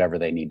find whatever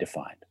they need to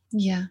find.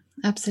 Yeah,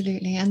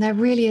 absolutely. And there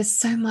really is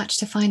so much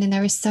to find, and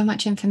there is so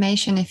much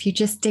information if you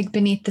just dig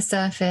beneath the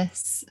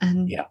surface.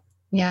 And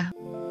yeah.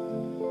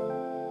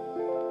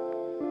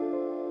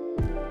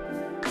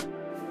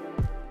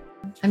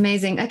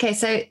 Amazing. Okay,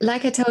 so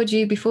like I told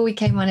you before we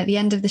came on, at the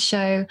end of the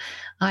show,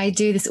 I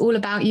do this All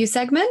About You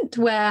segment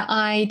where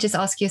I just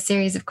ask you a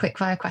series of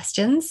quickfire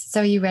questions.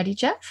 So are you ready,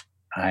 Jeff?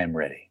 I am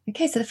ready.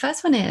 Okay, so the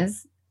first one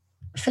is,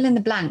 fill in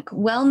the blank.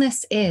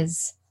 Wellness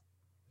is?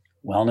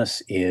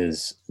 Wellness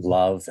is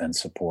love and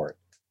support.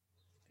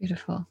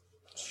 Beautiful.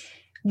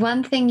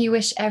 One thing you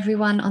wish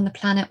everyone on the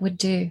planet would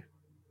do?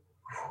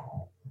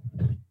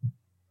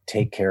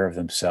 Take care of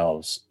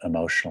themselves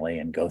emotionally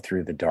and go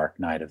through the dark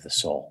night of the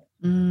soul.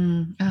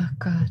 Oh,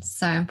 God,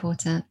 so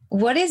important.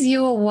 What is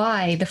your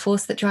why, the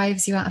force that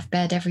drives you out of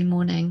bed every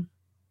morning?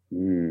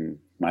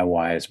 My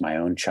why is my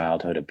own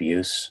childhood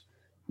abuse,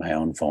 my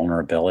own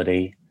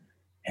vulnerability,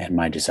 and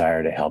my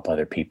desire to help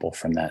other people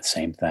from that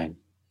same thing.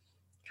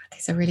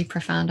 These are really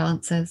profound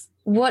answers.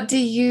 What do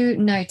you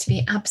know to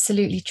be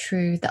absolutely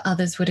true that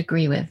others would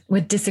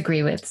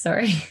disagree with?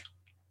 Sorry.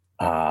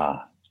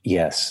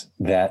 Yes,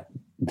 that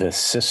the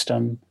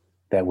system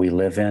that we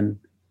live in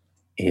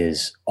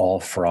is all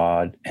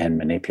fraud and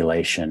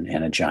manipulation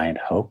and a giant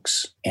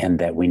hoax, and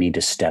that we need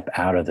to step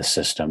out of the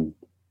system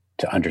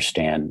to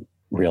understand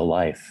real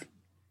life.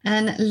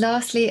 And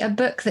lastly, a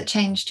book that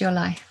changed your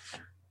life.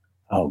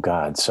 Oh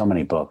God, so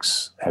many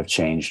books have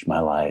changed my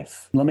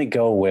life. Let me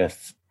go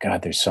with,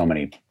 God, there's so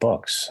many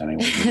books. I mean,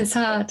 it's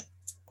hard.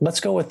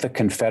 Let's go with The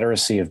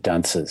Confederacy of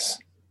Dunces.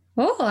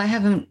 Oh, I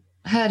haven't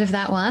heard of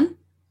that one.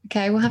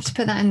 Okay, we'll have to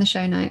put that in the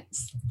show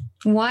notes.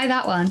 Why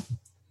that one?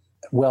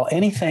 Well,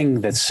 anything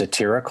that's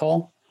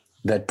satirical,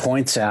 that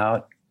points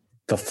out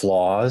the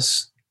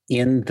flaws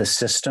in the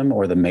system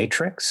or the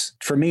matrix,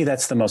 for me,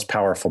 that's the most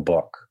powerful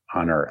book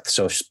on earth.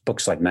 So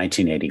books like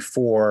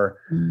 1984,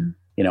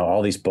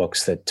 all these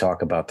books that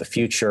talk about the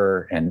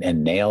future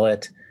and nail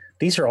it.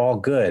 These are all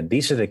good.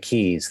 These are the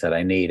keys that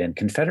I need. And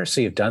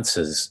Confederacy of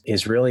Dunces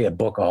is really a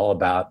book all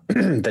about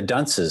the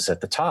dunces at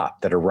the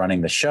top that are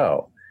running the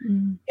show.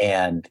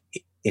 And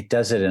it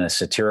does it in a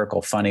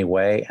satirical, funny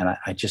way. And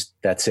I just,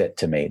 that's it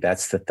to me.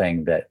 That's the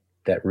thing that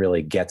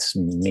really gets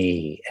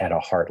me at a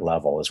heart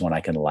level, is when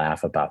I can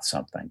laugh about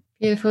something.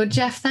 Beautiful.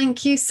 Jeff,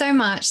 thank you so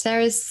much. There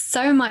is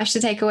so much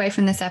to take away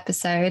from this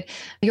episode.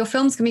 Your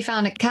films can be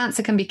found at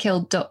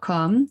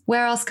cancercanbekilled.com.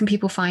 Where else can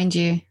people find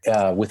you?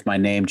 With my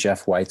name,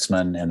 Jeff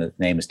Weitzman, and the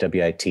name is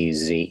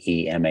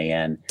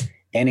Witzzeman.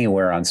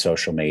 Anywhere on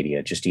social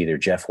media, just either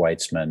Jeff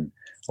Weitzman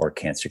or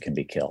Cancer Can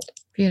Be Killed.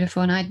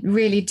 Beautiful. And I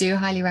really do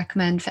highly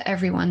recommend for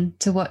everyone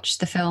to watch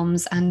the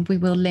films, and we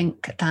will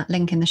link that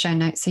link in the show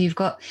notes so you've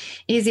got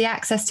easy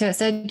access to it.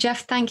 So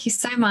Jeff, thank you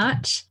so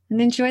much,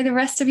 and enjoy the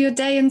rest of your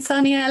day in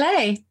sunny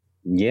LA.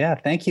 Yeah,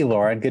 thank you,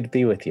 Laura. Good to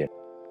be with you.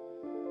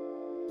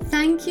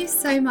 Thank you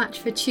so much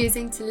for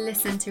choosing to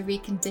listen to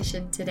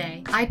Reconditioned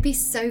today. I'd be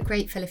so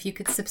grateful if you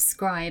could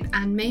subscribe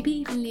and maybe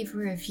even leave a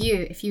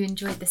review if you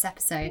enjoyed this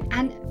episode.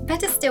 And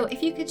better still,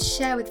 if you could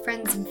share with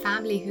friends and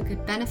family who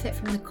could benefit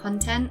from the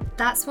content,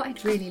 that's what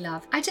I'd really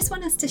love. I just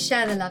want us to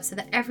share the love so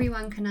that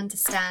everyone can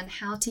understand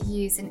how to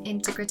use an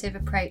integrative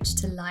approach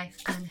to life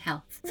and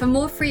health. For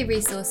more free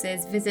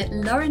resources, visit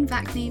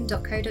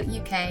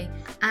laurenvaknine.co.uk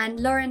and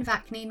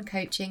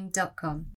laurenvakninecoaching.com.